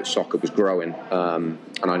that soccer was growing, and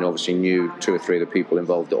I obviously knew 2 or 3 of the people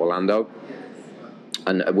involved at Orlando,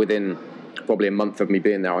 and within probably a month of me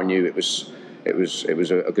being there, I knew it was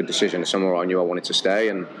a good decision, somewhere I knew I wanted to stay,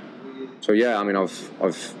 and so yeah, I mean,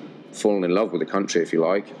 I've fallen in love with the country, if you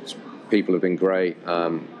like. People have been great.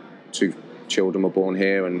 2 children were born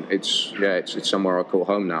here, and it's somewhere I call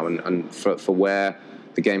home now. And for where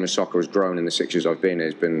the game of soccer has grown in the 6 years I've been here,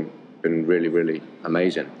 has been really, really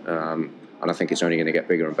amazing. And I think it's only going to get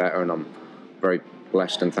bigger and better. And I'm very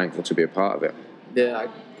blessed and thankful to be a part of it. Yeah, I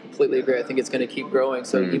completely agree. I think it's going to keep growing.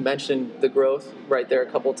 So you mentioned the growth right there a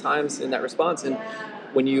couple of times in that response. And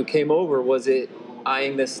when you came over, was it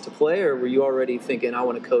eyeing this to play, or were you already thinking, I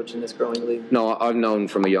want to coach in this growing league? No, I've known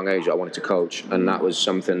from a young age that I wanted to coach, and that was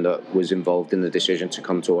something that was involved in the decision to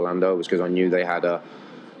come to Orlando, was because I knew they had a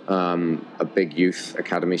big youth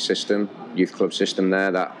academy system, youth club system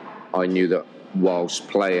there, that I knew that whilst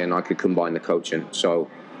playing I could combine the coaching. So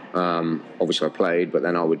obviously I played, but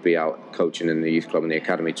then I would be out coaching in the youth club and the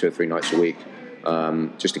academy 2 or 3 nights a week,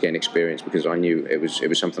 just to gain experience, because I knew it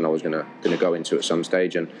was something I was going to go into at some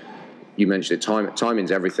stage. And you mentioned it,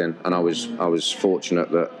 timing's everything, and I was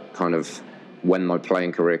fortunate that kind of when my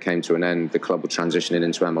playing career came to an end, the club were transitioning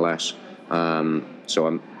into MLS, so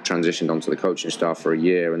I transitioned onto the coaching staff for a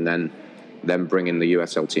year, and then bringing the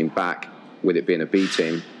USL team back, with it being a B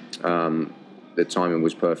team, the timing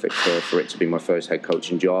was perfect for it to be my first head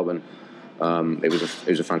coaching job, and it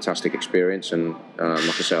was a fantastic experience, and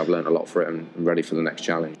like I say, I've learned a lot for it, and I'm ready for the next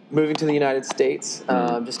challenge. Moving to the United States,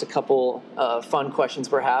 just a couple fun questions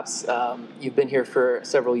perhaps. You've been here for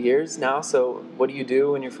several years now, so what do you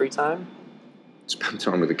do in your free time? Spend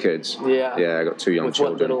time with the kids. Yeah, I got 2 young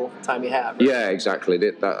children. With what little time you have. Right? Yeah, exactly.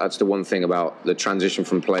 That's the one thing about the transition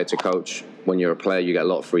from player to coach. When you're a player, you get a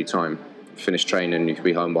lot of free time. Finish training, you could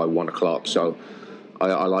be home by 1 o'clock. So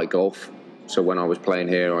I like golf. So when I was playing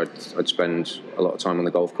here, I'd spend a lot of time on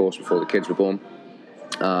the golf course before the kids were born.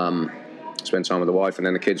 Spend time with the wife, and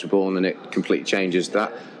then the kids were born, and it completely changes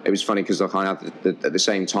that. It was funny because I had at the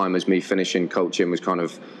same time as me finishing coaching was kind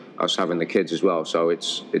of us having the kids as well. So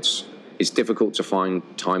it's difficult to find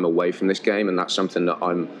time away from this game, and that's something that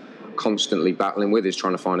I'm constantly battling with, is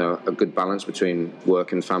trying to find a good balance between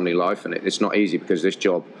work and family life. And it's not easy, because this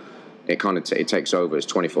job, it kind of it takes over. It's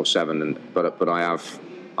 24/7, but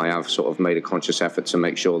I have sort of made a conscious effort to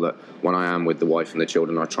make sure that when I am with the wife and the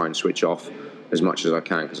children, I try and switch off as much as I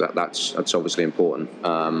can, because that's obviously important.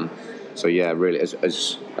 So yeah, really,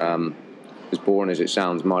 as as boring as it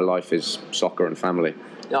sounds, my life is soccer and family.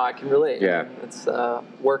 No, I can relate. Yeah. It's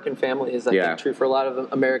work and family is, I think, true for a lot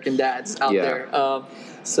of American dads out there.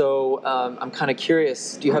 So I'm kind of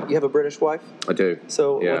curious. Do you have a British wife? I do.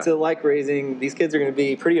 So what's it like raising these kids? Are going to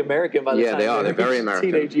be pretty American by the time they are. They're very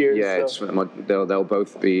American. Teenage years. Yeah, so. they'll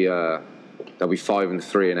both be. They'll be 5 and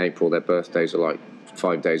 3 in April. Their birthdays are like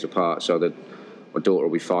 5 days apart. So my daughter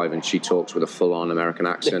will be 5 and she talks with a full-on American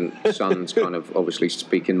accent. Son's kind of obviously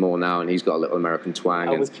speaking more now, and he's got a little American twang.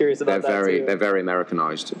 I was curious about that too. They're very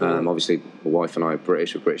Americanized. Obviously, my wife and I are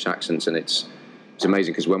British with British accents, and it's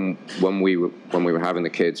amazing because when we were having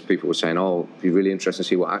the kids, people were saying, "Oh, it'd be really interesting to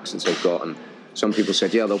see what accents they've got." And some people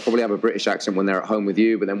said, "Yeah, they'll probably have a British accent when they're at home with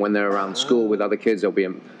you, but then when they're around school with other kids, they'll be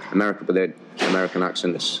American, but they're American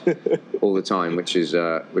accents all the time, which is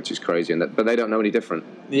crazy. But they don't know any different.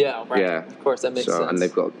 Yeah, right. Yeah, of course that makes sense. And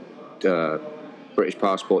they've got British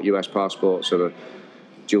passport, US passport, so the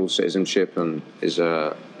dual citizenship and is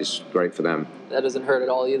great for them. That doesn't hurt at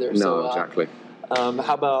all either. No, exactly.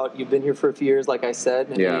 How about you've been here for a few years, like I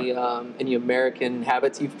said? Any American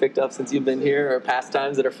habits you've picked up since you've been here, or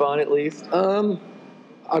pastimes that are fun at least?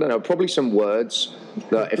 I don't know. Probably some words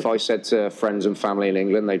that if I said to friends and family in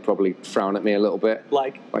England, they'd probably frown at me a little bit.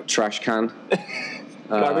 Like trash can.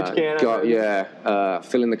 Garbage can.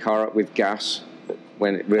 Filling the car up with gas.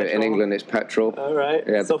 When in England it's petrol. All right.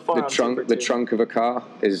 Yeah. So far, the trunk of a car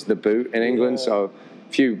is the boot in England. Yeah. So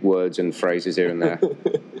a few words and phrases here and there.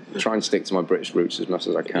 Try and stick to my British roots as much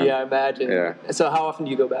as I can. Yeah, I imagine. Yeah. So how often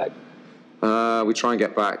do you go back? We try and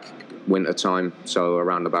get back winter time, so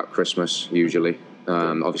around about Christmas usually.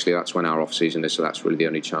 Obviously that's when our off season is, so that's really the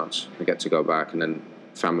only chance we get to go back. And then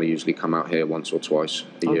family usually come out here once or twice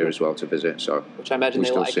a year as well to visit. So which I imagine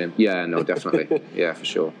they like. Yeah, no, definitely. Yeah, for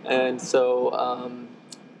sure. And so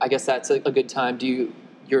I guess that's a good time. Do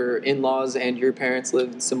your in-laws and your parents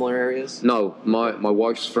live in similar areas? No, my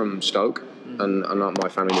wife's from Stoke. And my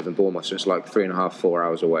family live in Bournemouth, so it's like 3.5, 4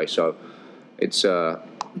 hours away. So it's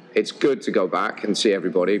good to go back and see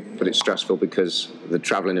everybody, but it's stressful because the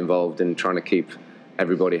travelling involved in trying to keep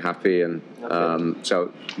everybody happy. And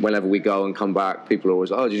so whenever we go and come back, people are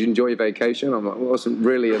always, "Oh, did you enjoy your vacation?" I'm like, well, it wasn't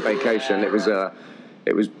really a vacation. It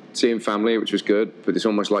was seeing family, which was good, but it's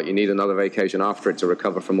almost like you need another vacation after it to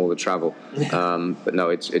recover from all the travel. But no,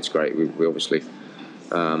 it's great. We obviously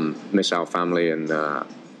miss our family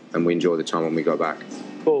and we enjoy the time when we go back.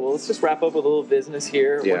 Cool. Well, let's just wrap up with a little business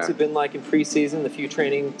here. Yeah. What's it been like in preseason, the few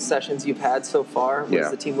training sessions you've had so far? What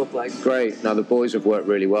does the team look like? Great. Now, the boys have worked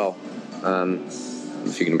really well.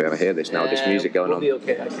 If you're going to be able to hear this now, this music going on. We'll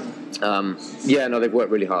be okay, I can. They've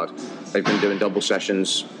worked really hard. They've been doing double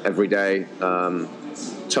sessions every day.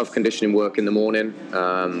 Tough conditioning work in the morning.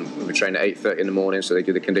 We train at 8:30 in the morning, so they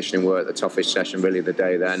do the conditioning work, the toughest session really of the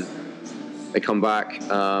day then. They come back.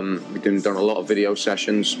 We've done a lot of video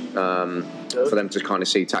sessions for them to kind of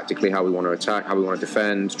see tactically how we want to attack, how we want to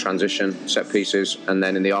defend, transition, set pieces, and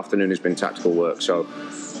then in the afternoon has been tactical work. So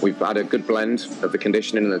we've had a good blend of the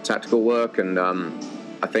conditioning and the tactical work, and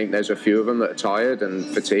I think there's a few of them that are tired and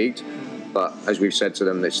fatigued. But as we've said to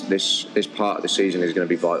them, this part of the season is going to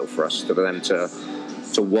be vital for us, for them to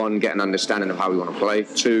one, get an understanding of how we want to play,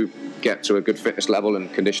 two, get to a good fitness level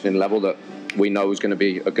and conditioning level that we know is going to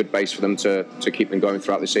be a good base for them to keep them going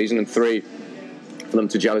throughout the season, and three, for them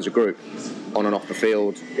to gel as a group on and off the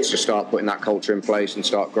field, to start putting that culture in place and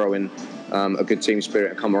start growing a good team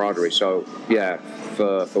spirit and camaraderie. So yeah,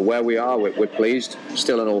 for where we are, we're pleased.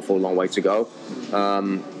 Still an awful long way to go,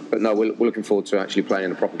 but no, we're looking forward to actually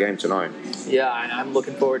playing a proper game tonight. Yeah, and I'm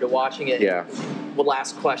looking forward to watching it. Yeah. Well,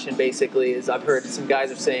 last question basically is, I've heard some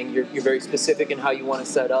guys are saying you're very specific in how you want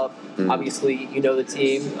to set up. Obviously, you know the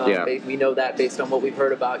team. We know that based on what we've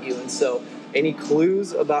heard about you. And so, any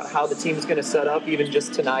clues about how the team's going to set up, even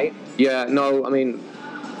just tonight? Yeah, no, I mean,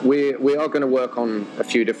 we are going to work on a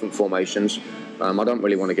few different formations. I don't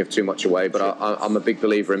really want to give too much away, but I'm a big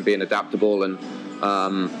believer in being adaptable and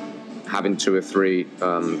having 2 or 3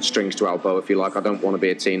 strings to our bow, if you like. I don't want to be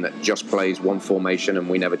a team that just plays one formation and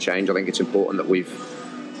we never change. I think it's important that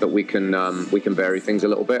we can vary things a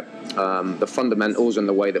little bit. The fundamentals and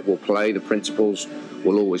the way that we'll play, the principles,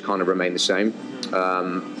 will always kind of remain the same,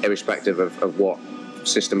 irrespective of what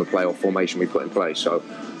system of play or formation we put in place. So,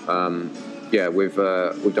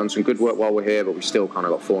 we've done some good work while we're here, but we've still kind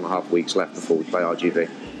of got 4.5 weeks left before we play RGV.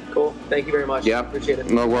 Cool. Thank you very much. Yeah. Appreciate it.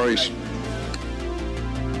 No worries. Bye.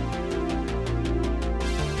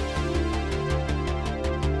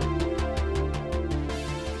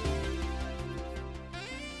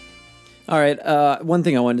 All right. One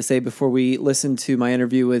thing I wanted to say before we listen to my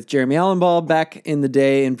interview with Jeremy Allenball back in the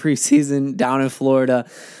day in preseason down in Florida,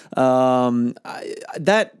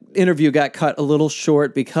 that interview got cut a little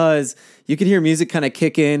short because you could hear music kind of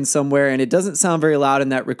kick in somewhere, and it doesn't sound very loud in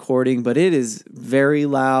that recording, but it is very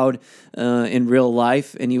loud in real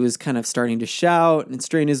life. And he was kind of starting to shout and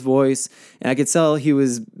strain his voice, and I could tell he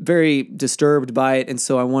was very disturbed by it. And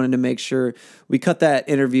so I wanted to make sure we cut that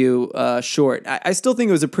interview short. I still think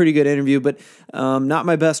it was a pretty good interview, but not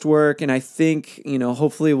my best work. And I think,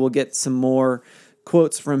 hopefully we'll get some more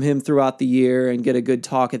quotes from him throughout the year and get a good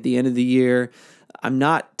talk at the end of the year. I'm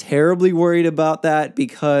not terribly worried about that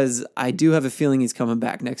because I do have a feeling he's coming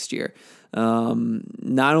back next year.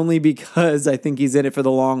 Not only because I think he's in it for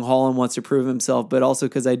the long haul and wants to prove himself, but also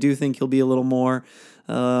because I do think he'll be a little more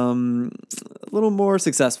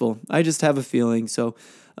successful. I just have a feeling. So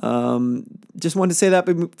just wanted to say that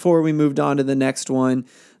before we moved on to the next one.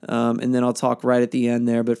 And then I'll talk right at the end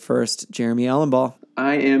there. But first, Jeremy Allenball.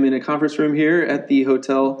 I am in a conference room here at the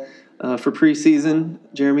hotel for preseason.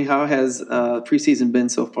 Jeremy, how has preseason been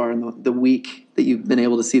so far in the week that you've been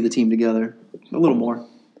able to see the team together? A little more.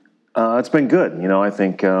 It's been good. I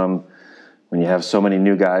think when you have so many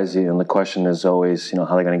new guys, the question is always,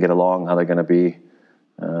 how they're going to get along, how they're going to be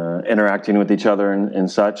interacting with each other and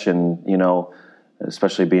such. And,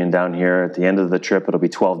 especially being down here at the end of the trip, it'll be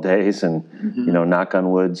 12 days. And, knock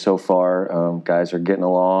on wood, so far, guys are getting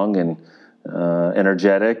along and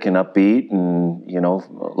energetic and upbeat and, a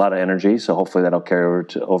lot of energy. So hopefully that'll carry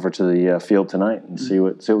over to the field tonight and see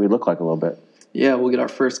what we look like a little bit. Yeah, we'll get our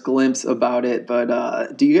first glimpse about it.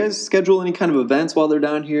 But do you guys schedule any kind of events while they're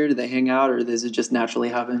down here? Do they hang out, or does it just naturally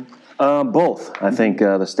happen? Both. I think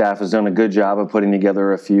the staff has done a good job of putting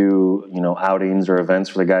together a few, outings or events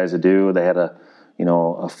for the guys to do. They had a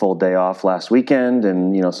full day off last weekend,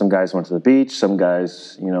 and, some guys went to the beach, some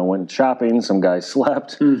guys, went shopping, some guys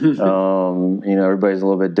slept. Everybody's a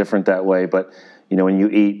little bit different that way. But, when you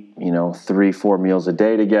eat, 3-4 meals a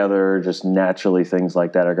day together, just naturally things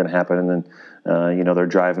like that are going to happen. And then, they're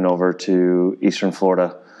driving over to Eastern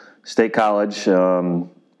Florida State College,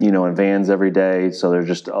 in vans every day. So they're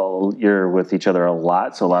just you're with each other a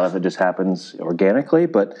lot. So a lot of it just happens organically.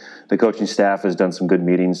 But the coaching staff has done some good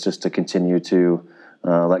meetings just to continue to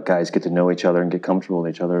let guys get to know each other and get comfortable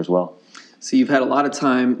with each other as well. So you've had a lot of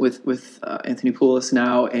time with Anthony Poulos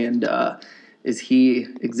now, and is he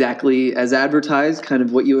exactly as advertised, kind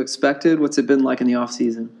of what you expected? What's it been like in the off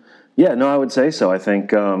season? Yeah, no, I would say so. I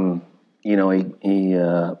think, he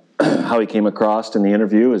how he came across in the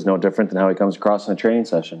interview is no different than how he comes across in a training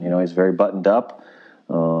session. He's very buttoned up,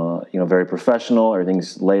 very professional.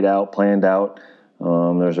 Everything's laid out, planned out.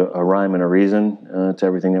 There's a rhyme and a reason to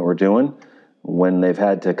everything that we're doing. When they've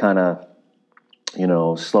had to kind of,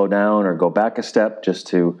 slow down or go back a step just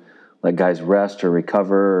to let guys rest or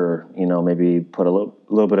recover, or, maybe put a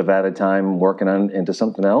little bit of added time working into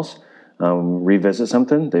something else, revisit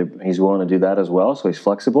something. He's willing to do that as well, so he's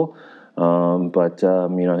flexible. But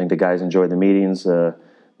I think the guys enjoy the meetings, the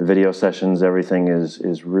video sessions. Everything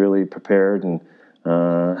is really prepared and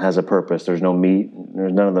has a purpose. There's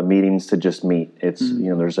none of the meetings to just meet. It's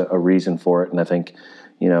there's a reason for it, and I think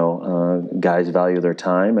guys value their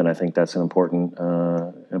time, and I think that's an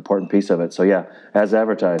important piece of it. So yeah, as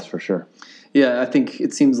advertised for sure. Yeah, I think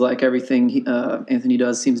it seems like everything Anthony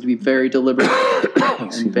does seems to be very deliberate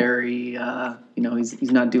and very,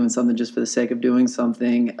 he's not doing something just for the sake of doing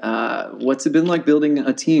something. What's it been like building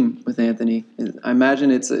a team with Anthony? I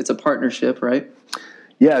imagine it's a partnership, right?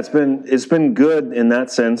 Yeah, it's been good in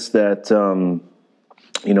that sense that,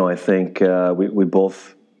 I think we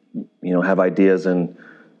both, have ideas and,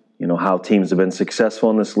 how teams have been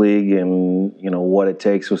successful in this league and, what it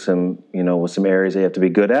takes with some areas they have to be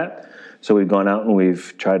good at. So we've gone out and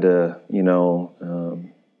we've tried to,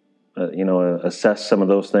 assess some of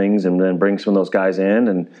those things and then bring some of those guys in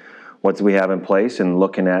and what do we have in place and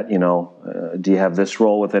looking at, do you have this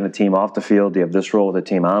role within a team off the field? Do you have this role with a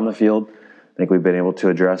team on the field? I think we've been able to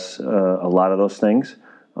address a lot of those things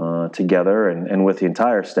together and with the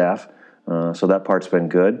entire staff. So that part's been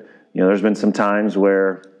good. There's been some times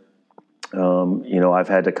where, I've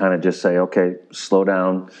had to kind of just say, okay, slow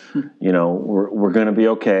down. We're going to be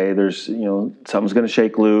okay. There's, something's going to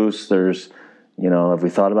shake loose. There's, have we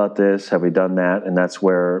thought about this? Have we done that? And that's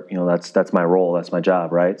where, that's my role. That's my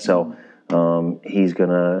job. Right. So, he's going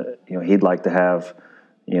to, he'd like to have,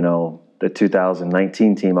 the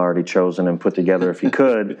 2019 team already chosen and put together if he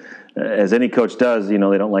could, as any coach does. They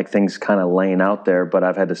don't like things kind of laying out there, but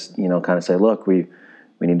I've had to, kind of say, look, we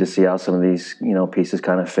need to see how some of these, pieces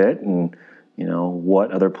kind of fit and,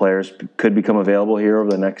 what other players could become available here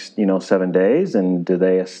over the next, 7 days. And do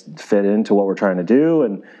they fit into what we're trying to do?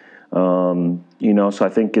 And, so I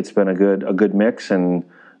think it's been a good mix and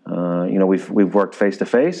We've worked face to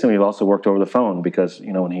face, and we've also worked over the phone because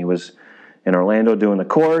when he was in Orlando doing the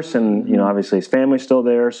course, and obviously his family's still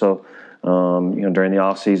there, so during the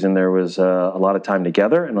off season there was a lot of time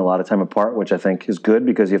together and a lot of time apart, which I think is good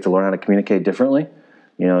because you have to learn how to communicate differently.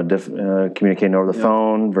 Communicating over the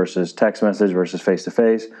phone versus text message versus face to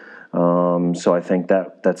face. So I think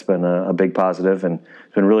that's been a big positive, and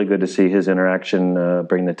it's been really good to see his interaction,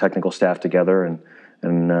 bring the technical staff together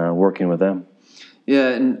and working with them. Yeah,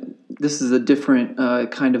 and this is a different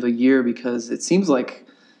kind of a year because it seems like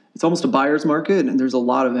it's almost a buyer's market, and there's a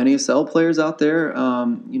lot of NASL players out there.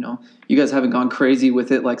 You guys haven't gone crazy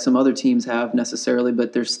with it like some other teams have necessarily,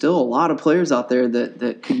 but there's still a lot of players out there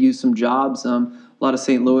that could use some jobs. A lot of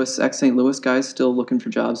St. Louis guys still looking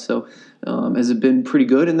for jobs. So has it been pretty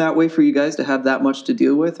good in that way for you guys to have that much to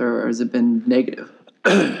deal with, or has it been negative?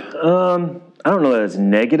 I don't know that it's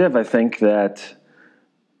negative. I think that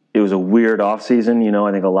it was a weird offseason.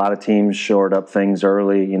 I think a lot of teams shored up things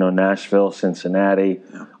early, Nashville, Cincinnati,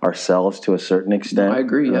 ourselves to a certain extent. No, I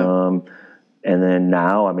agree, yeah. And then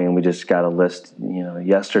now, we just got a list,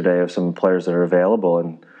 yesterday of some players that are available.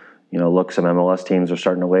 And, some MLS teams are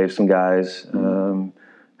starting to waive some guys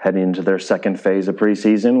heading into their second phase of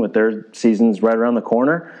preseason with their seasons right around the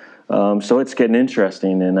corner. So it's getting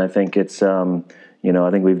interesting. And I think it's, I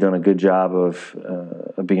think we've done a good job of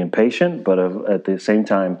being patient, but at the same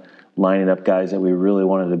time lining up guys that we really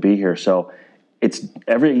wanted to be here. So it's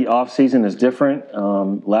every off season is different.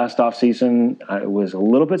 Last off season was a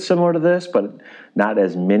little bit similar to this, but not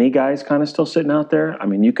as many guys kind of still sitting out there.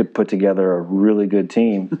 You could put together a really good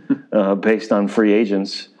team based on free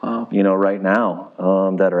agents, right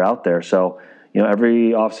now that are out there. So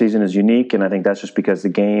every off season is unique, and I think that's just because the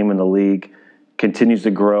game and the league continues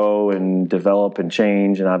to grow and develop and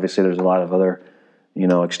change, and obviously there's a lot of other,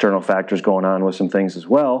 external factors going on with some things as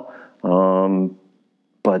well.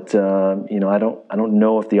 But I don't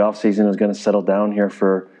know if the off season is going to settle down here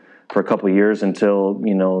for a couple of years until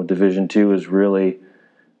Division II is really,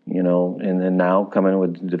 and then now coming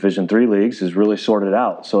with Division III leagues is really sorted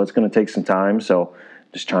out. So it's going to take some time. So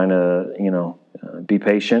just trying to be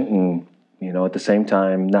patient and at the same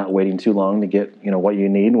time not waiting too long to get what you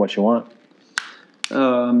need and what you want. I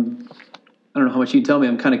don't know how much you can tell me.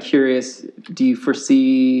 I'm kind of curious. Do you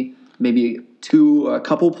foresee maybe a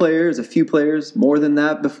couple players, a few players, more than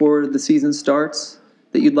that before the season starts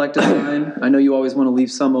that you'd like to sign? I know you always want to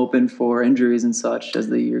leave some open for injuries and such as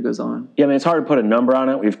the year goes on. Yeah, it's hard to put a number on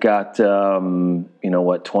it. We've got,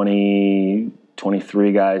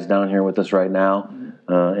 23 guys down here with us right now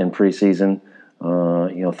in preseason.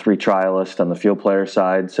 3 trialists on the field player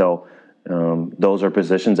side. So those are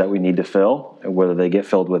positions that we need to fill, whether they get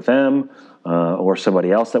filled with them or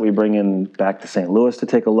somebody else that we bring in back to St. Louis to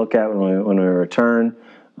take a look at when we return,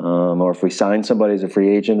 or if we sign somebody as a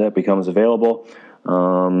free agent that becomes available.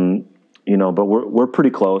 But we're pretty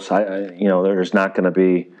close. There's not going to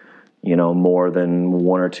be, more than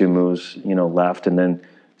 1 or 2 moves, left, and then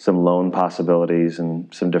some loan possibilities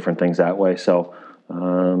and some different things that way. So,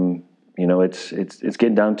 it's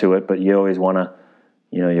getting down to it, but you always want to.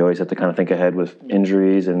 You always have to kind of think ahead with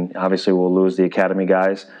injuries, and obviously we'll lose the academy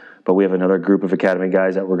guys, but we have another group of academy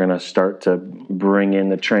guys that we're going to start to bring in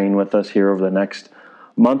to train with us here over the next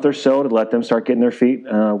month or so to let them start getting their feet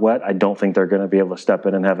wet. I don't think they're going to be able to step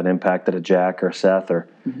in and have an impact that a Jack or Seth or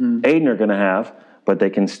Aiden are going to have, but they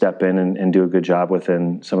can step in and do a good job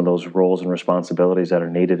within some of those roles and responsibilities that are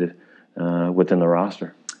needed within the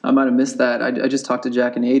roster. I might have missed that. I just talked to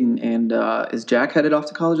Jack and Aiden, and is Jack headed off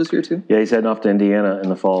to college this year too? Yeah, he's heading off to Indiana in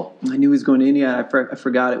the fall. I knew he was going to Indiana. I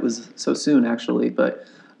forgot it was so soon, actually, but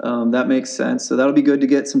that makes sense. So that'll be good to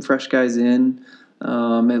get some fresh guys in.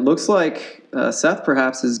 It looks like Seth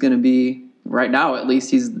perhaps is going to be, right now at least,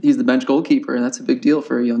 he's the bench goalkeeper, and that's a big deal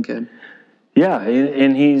for a young kid. Yeah,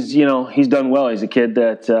 and he's done well. He's a kid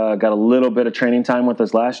that got a little bit of training time with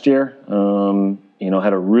us last year.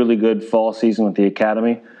 Had a really good fall season with the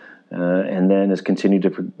academy, and then has continued to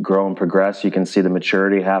grow and progress. You can see the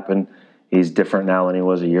maturity happen. He's different now than he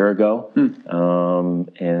was a year ago, so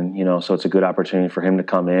it's a good opportunity for him to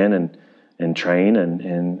come in and train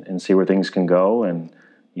and see where things can go. And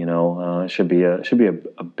it should be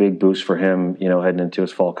a big boost for him. Heading into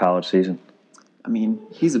his fall college season.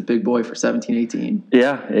 He's a big boy for 17, 18.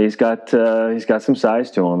 Yeah, he's got some size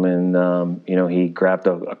to him, and he grabbed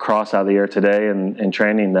a cross out of the air today in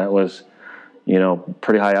training that was,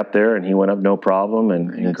 pretty high up there, and he went up no problem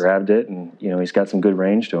and grabbed it, and he's got some good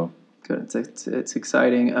range to him. Good, it's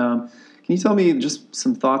exciting. Can you tell me just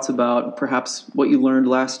some thoughts about perhaps what you learned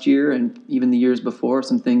last year and even the years before,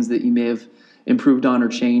 some things that you may have improved on or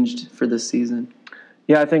changed for this season?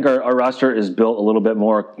 Yeah, I think our roster is built a little bit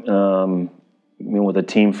more with a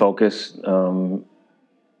team focus,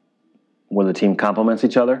 where the team complements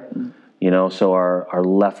each other. So our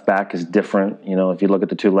left back is different. If you look at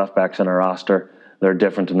the 2 left backs on our roster, they're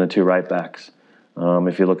different than the 2 right backs.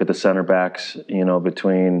 If you look at the center backs,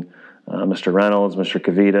 between Mr. Reynolds, Mr.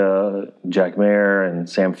 Kavita, Jack Mayer, and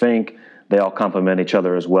Sam Fink, they all complement each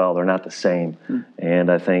other as well. They're not the same.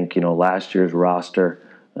 And I think, last year's roster,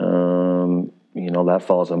 that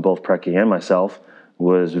falls on both Preki and myself,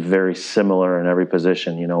 was very similar in every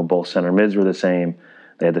position. Both center mids were the same.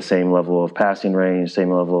 They had the same level of passing range, same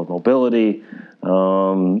level of mobility,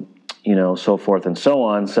 so forth and so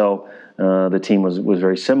on. So the team was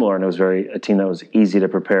very similar, and it was a team that was easy to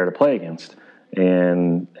prepare to play against.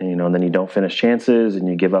 And then you don't finish chances, and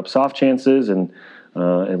you give up soft chances, and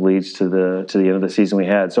it leads to the end of the season we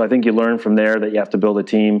had. So I think you learn from there that you have to build a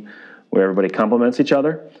team where everybody complements each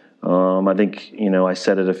other. I think, I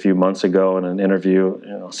said it a few months ago in an interview,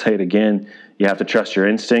 and I'll say it again, you have to trust your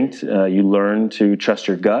instinct. You learn to trust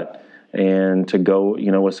your gut and to go,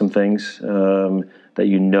 with some things that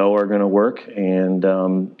are going to work, and,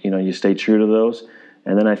 you stay true to those.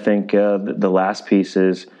 And then I think the last piece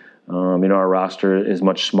is, our roster is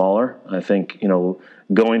much smaller. I think,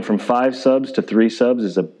 going from 5 subs to 3 subs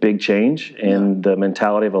is a big change in the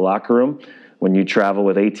mentality of a locker room. When you travel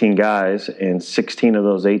with 18 guys and 16 of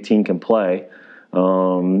those 18 can play,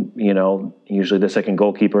 usually the second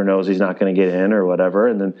goalkeeper knows he's not going to get in or whatever,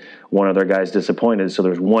 and then one other guy's disappointed, so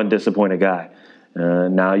there's one disappointed guy.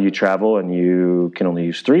 Now you travel and you can only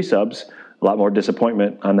use 3 subs. A lot more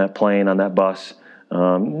disappointment on that plane, on that bus.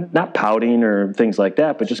 Not pouting or things like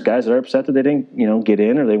that, but just guys that are upset that they didn't, get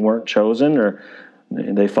in, or they weren't chosen, or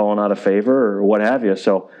they've fallen out of favor, or what have you.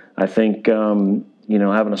 So I think,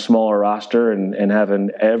 having a smaller roster and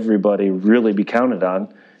having everybody really be counted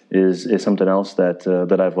on is something else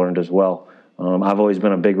that I've learned as well. I've always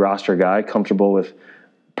been a big roster guy, comfortable with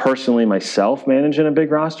personally myself managing a big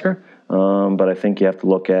roster, but I think you have to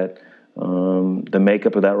look at the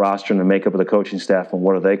makeup of that roster and the makeup of the coaching staff and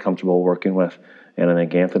what are they comfortable working with. And I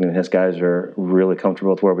think Anthony and his guys are really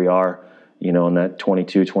comfortable with where we are, in that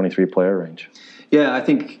 22, 23 player range. Yeah, I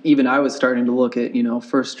think even I was starting to look at,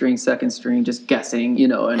 first string, second string, just guessing,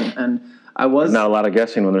 and I was... Not a lot of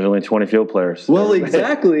guessing when there's only 20 field players. Well,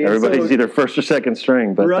 exactly. Everybody's either first or second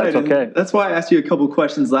string, but right, that's okay. That's why I asked you a couple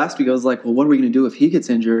questions last week. I was like, well, what are we going to do if he gets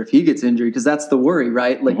injured? Because that's the worry,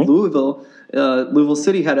 right? Like Louisville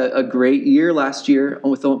City had a great year last year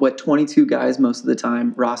with, 22 guys most of the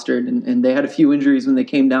time rostered, and they had a few injuries when they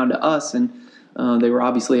came down to us, and they were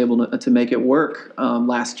obviously able to make it work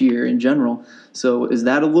last year in general. So is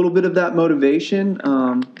that a little bit of that motivation?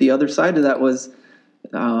 The other side to that was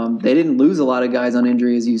they didn't lose a lot of guys on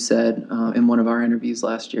injury, as you said in one of our interviews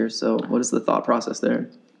last year. So what is the thought process there?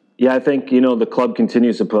 Yeah, I think, the club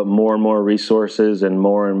continues to put more and more resources and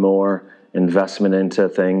more investment into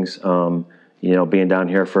things. Being down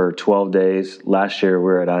here for 12 days. Last year we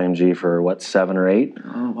were at IMG for 7 or 8.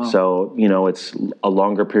 Oh, wow. So, it's a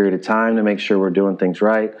longer period of time to make sure we're doing things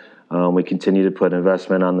right. We continue to put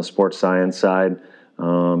investment on the sports science side,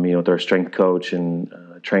 with our strength coach and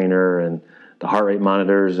trainer and the heart rate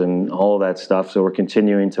monitors and all of that stuff. So we're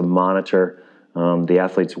continuing to monitor the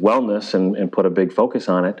athlete's wellness and put a big focus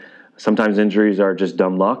on it. Sometimes injuries are just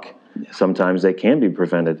dumb luck. Yeah. Sometimes they can be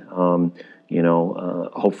prevented.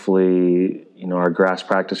 Hopefully, our grass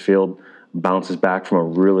practice field bounces back from a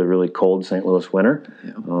really, really cold St. Louis winter,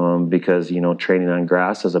 because, training on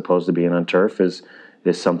grass as opposed to being on turf is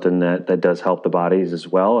something that does help the bodies as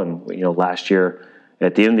well. And, last year,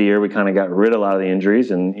 at the end of the year, we kind of got rid of a lot of the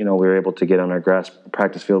injuries, and, we were able to get on our grass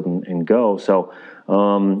practice field and go. So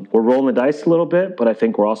we're rolling the dice a little bit, but I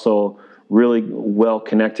think we're also really well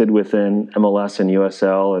connected within MLS and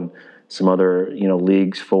USL and some other,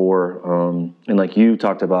 leagues for, and like you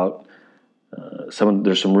talked about,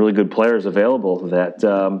 there's some really good players available that,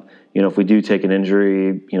 if we do take an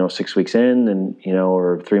injury, 6 weeks in and,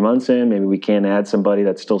 or 3 months in, maybe we can add somebody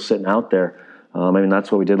that's still sitting out there.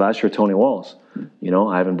 That's what we did last year with Tony Walls.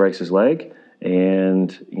 Ivan breaks his leg,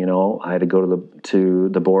 and, I had to go to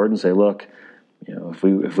the board and say, look,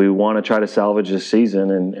 if we want to try to salvage this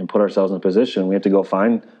season and put ourselves in a position, we have to go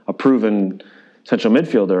find a proven central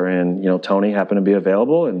midfielder. And, Tony happened to be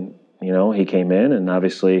available, and, he came in, and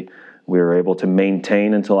obviously we were able to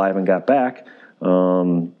maintain until Ivan got back.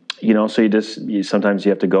 So sometimes you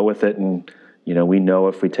have to go with it. And, we know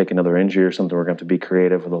if we take another injury or something, we're going to have to be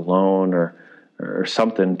creative with a loan or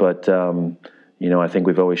something. But, I think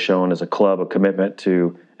we've always shown as a club a commitment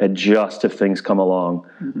to adjust if things come along,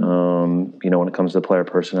 when it comes to the player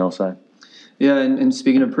personnel side. Yeah, and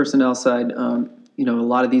speaking of personnel side, a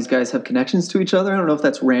lot of these guys have connections to each other. I don't know if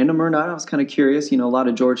that's random or not. I was kind of curious. A lot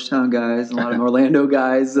of Georgetown guys, a lot of Orlando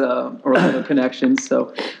guys, Orlando connections.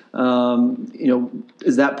 So,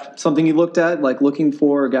 is that something you looked at, like looking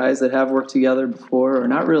for guys that have worked together before, or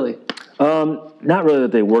not really? Not really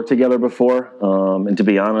that they worked together before. And to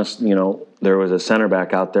be honest, there was a center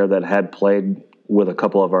back out there that had played with a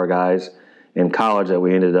couple of our guys in college that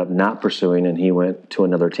we ended up not pursuing, and he went to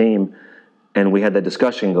another team. And we had that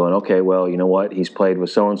discussion going, okay, well, you know what? He's played with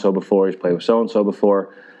so-and-so before. He's played with so-and-so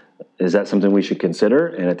before. Is that something we should consider?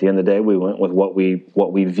 And at the end of the day, we went with what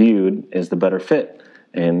we viewed as the better fit,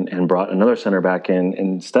 and brought another center back in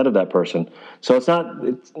instead of that person. So it's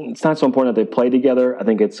not so important that they play together. I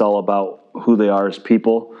think it's all about who they are as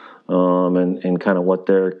people, and kind of what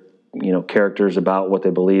their characters about, what they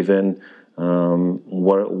believe in.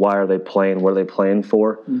 Why are they playing? What are they playing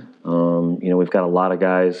for? We've got a lot of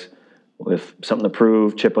guys with something to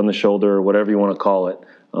prove, chip on the shoulder, whatever you want to call it,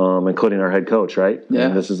 including our head coach, right? Yeah.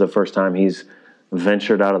 And this is the first time he's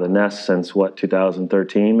ventured out of the nest since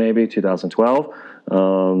 2013, maybe 2012.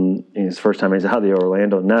 It's the first time he's out of the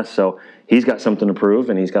Orlando nest, so he's got something to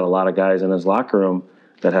prove, and he's got a lot of guys in his locker room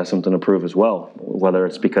that have something to prove as well. Whether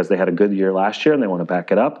it's because they had a good year last year and they want to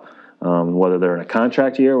back it up, whether they're in a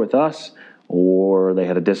contract year with us or they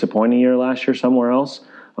had a disappointing year last year somewhere else.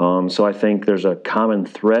 So I think there's a common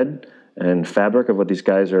thread and fabric of what these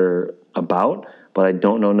guys are about, but I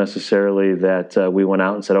don't know necessarily that we went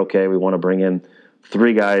out and said, okay, we want to bring in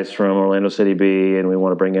 3 guys from Orlando City B, and we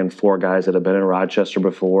want to bring in 4 guys that have been in Rochester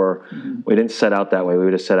before. Mm-hmm. We didn't set out that way.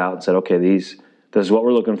 We just set out and said, okay, this is what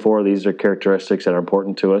we're looking for. These are characteristics that are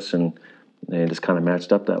important to us, and they just kind of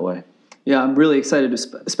matched up that way. Yeah, I'm really excited,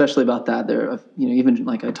 especially about that. There, even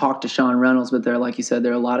like I talked to Sean Reynolds, but like you said,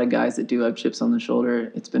 there are a lot of guys that do have chips on the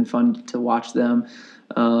shoulder. It's been fun to watch them.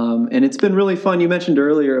 And it's been really fun. You mentioned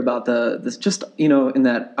earlier about this just, in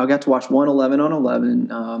that I got to watch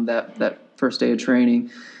 1-11-on-11, that first day of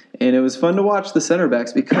training. And it was fun to watch the center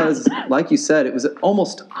backs because, like you said, it was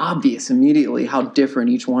almost obvious immediately how different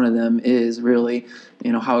each one of them is, really.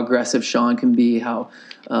 How aggressive Sean can be, how,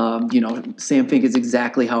 Sam Fink is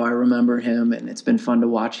exactly how I remember him, and it's been fun to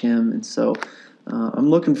watch him. And so I'm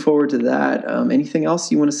looking forward to that. Anything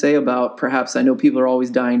else you want to say about, perhaps, I know people are always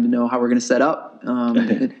dying to know how we're going to set up.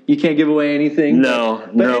 You can't give away anything. No.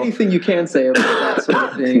 But anything you can say about that sort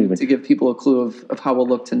of thing to give people a clue of how we'll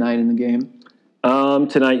look tonight in the game.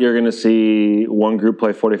 Tonight you're going to see one group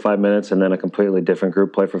play 45 minutes and then a completely different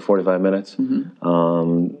group play for 45 minutes.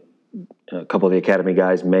 Mm-hmm. A couple of the academy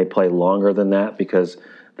guys may play longer than that because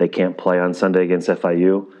they can't play on Sunday against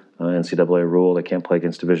FIU. NCAA rule, they can't play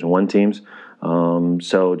against Division I teams.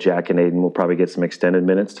 So Jack and Aiden will probably get some extended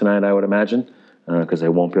minutes tonight, I would imagine, because they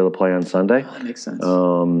won't be able to play on Sunday. Oh, that makes sense.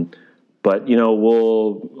 But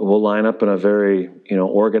we'll line up in a very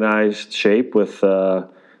organized shape with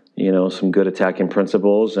some good attacking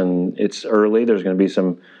principles, and it's early. There's going to be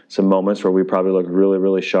some moments where we probably look really,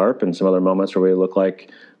 really sharp, and some other moments where we look like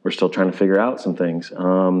we're still trying to figure out some things.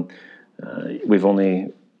 We've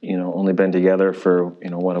only been together for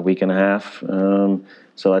a week and a half,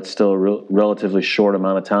 so that's still a relatively short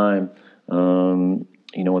amount of time.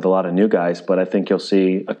 With a lot of new guys, but I think you'll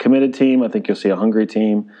see a committed team. I think you'll see a hungry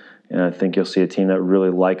team, and I think you'll see a team that really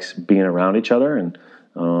likes being around each other. And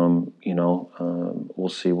we'll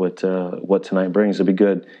see what tonight brings. It'll be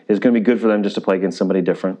good. It's going to be good for them just to play against somebody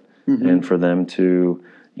different, mm-hmm. and for them to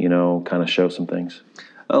kind of show some things.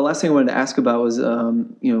 Last thing I wanted to ask about was,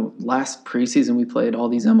 last preseason we played all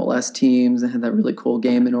these MLS teams and had that really cool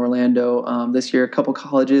game in Orlando. This year, a couple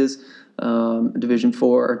colleges, Division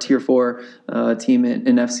 4 or Tier 4 team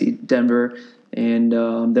in FC Denver. And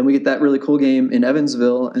then we get that really cool game in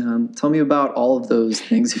Evansville. Tell me about all of those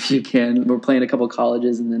things if you can. We're playing a couple of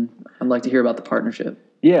colleges, and then I'd like to hear about the partnership.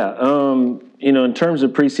 Yeah, in terms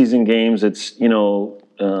of preseason games, it's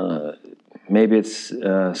maybe it's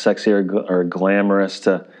sexy or glamorous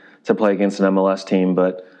to play against an MLS team,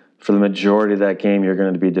 but for the majority of that game, you're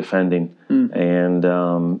going to be defending, and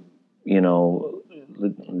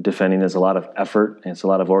defending is a lot of effort and it's a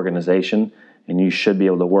lot of organization. And you should be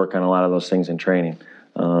able to work on a lot of those things in training.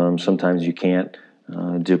 Sometimes you can't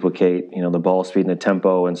duplicate, the ball speed and the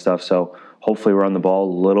tempo and stuff. So hopefully we're on the ball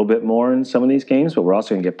a little bit more in some of these games, but we're also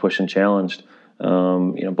going to get pushed and challenged.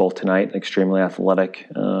 Both tonight, extremely athletic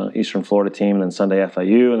Eastern Florida team, and then Sunday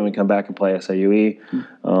FIU, and then we come back and play SIUE.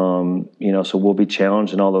 So we'll be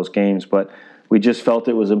challenged in all those games. But we just felt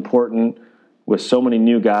it was important with so many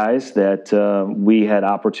new guys that we had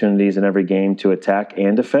opportunities in every game to attack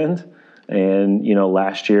and defend. And,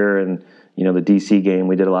 last year and, the DC game,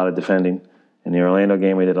 we did a lot of defending. In the Orlando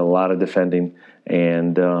game, we did a lot of defending,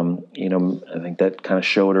 and I think that kind of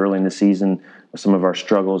showed early in the season some of our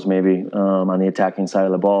struggles maybe on the attacking side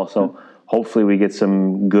of the ball. So hopefully we get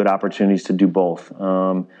some good opportunities to do both.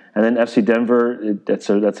 And then FC Denver, that's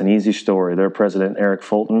an easy story. Their president, Eric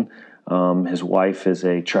Fulton, his wife is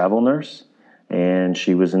a travel nurse, and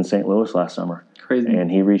she was in St. Louis last summer. Crazy.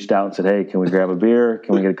 And he reached out and said, "Hey, can we grab a beer?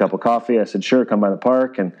 Can we get a cup of coffee?" I said, "Sure, come by the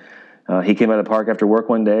park." And he came by the park after work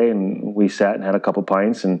one day, and we sat and had a couple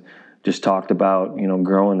pints and just talked about,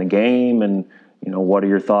 growing the game and, what are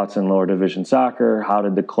your thoughts in lower division soccer? How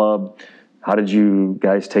did you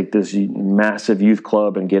guys take this massive youth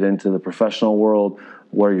club and get into the professional world?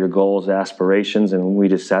 What are your goals, aspirations? And we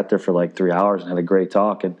just sat there for like 3 hours and had a great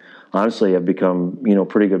talk. And honestly, have become,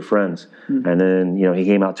 pretty good friends. And then, he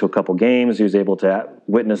came out to a couple games. He was able to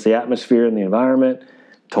witness the atmosphere and the environment,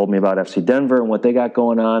 told me about FC Denver and what they got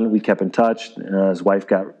going on. We kept in touch. His wife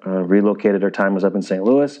got relocated. Her time was up in St.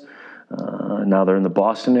 Louis. Now they're in the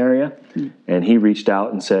Boston area. And he reached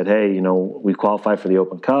out and said, "Hey, we qualified for the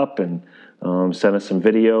Open Cup," and sent us some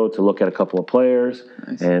video to look at a couple of players.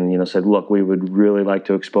 Nice. And, said, "Look, we would really like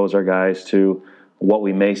to expose our guys to what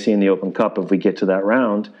we may see in the Open Cup if we get to that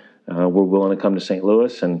round. We're willing to come to St.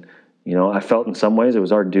 Louis." And, I felt in some ways it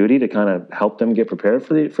was our duty to kind of help them get prepared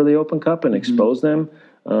for the Open Cup and expose them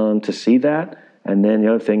to see that. And then the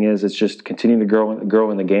other thing is it's just continuing to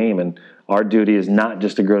grow in the game. And our duty is not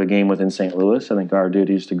just to grow the game within St. Louis. I think our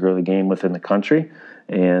duty is to grow the game within the country.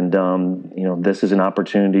 And, this is an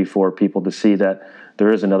opportunity for people to see that there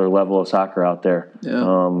is another level of soccer out there,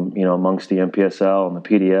 amongst the MPSL and the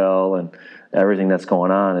PDL and everything that's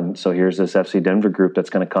going on. And so here's this FC Denver group that's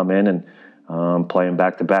going to come in and play them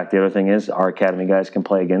back-to-back. The other thing is our academy guys can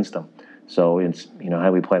play against them. So it's,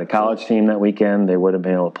 had we played a college team that weekend, they would have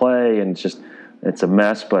been able to play. And it's a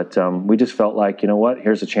mess. But we just felt like,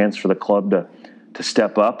 here's a chance for the club to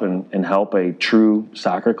step up and help a true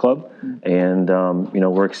soccer club. And,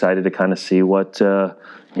 we're excited to kind of see what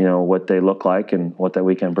they look like and what that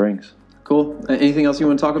weekend brings. Cool. Anything else you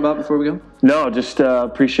want to talk about before we go? No, just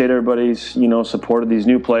appreciate everybody's, support of these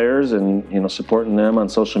new players and, supporting them on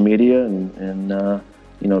social media and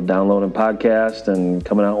downloading podcasts and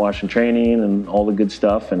coming out watching training and all the good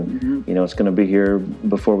stuff. And, it's going to be here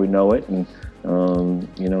before we know it. And,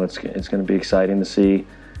 it's going to be exciting to see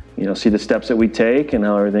the steps that we take and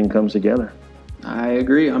how everything comes together. I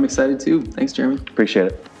agree. I'm excited too. Thanks, Jeremy. Appreciate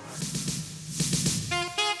it.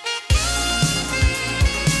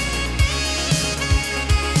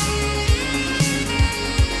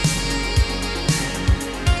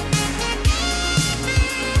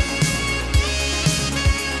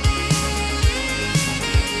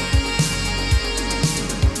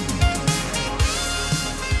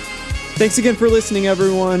 Thanks again for listening,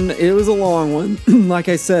 everyone. It was a long one, like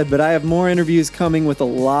I said, but I have more interviews coming with a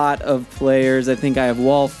lot of players. I think I have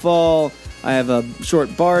Wall Fall. I have a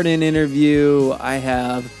Short Barden interview. I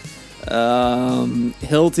have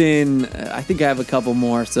Hilton. I think I have a couple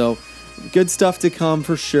more. So good stuff to come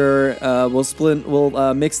for sure.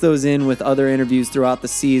 We'll mix those in with other interviews throughout the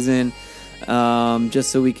season. Just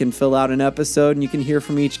so we can fill out an episode and you can hear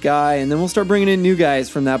from each guy, and then we'll start bringing in new guys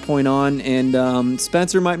from that point on. And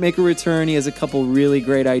Spencer might make a return. He has a couple really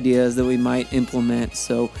great ideas that we might implement,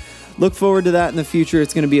 so look forward to that in the future.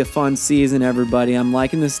 It's going to be a fun season, everybody. I'm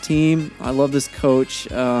liking this team. I love this coach.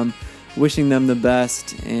 Wishing them the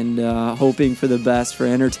best and hoping for the best for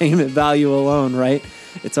entertainment value alone, right?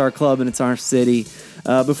 It's our club and it's our city.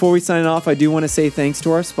 Before we sign off, I do want to say thanks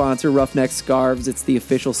to our sponsor, Roughneck Scarves. It's the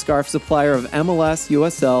official scarf supplier of MLS,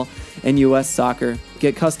 USL, and US Soccer.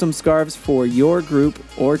 Get custom scarves for your group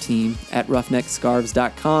or team at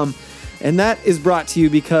roughneckscarves.com. And that is brought to you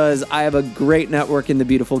because I have a great network in the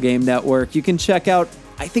Beautiful Game Network. You can check out,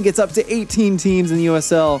 I think it's up to 18 teams in the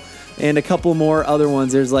USL and a couple more other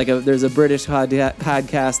ones. There's a British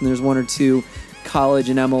podcast and there's one or two college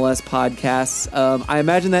and MLS podcasts. I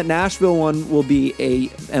imagine that Nashville one will be a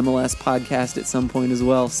MLS podcast at some point as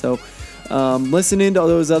well. So listen in to all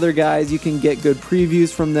those other guys. You can get good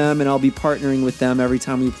previews from them, and I'll be partnering with them every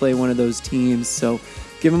time we play one of those teams. So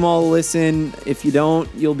give them all a listen. If you don't,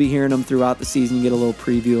 you'll be hearing them throughout the season. You get a little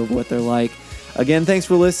preview of what they're like. Again, thanks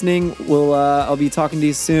for listening. I'll be talking to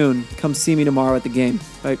you soon. Come see me tomorrow at the game.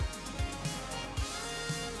 Bye.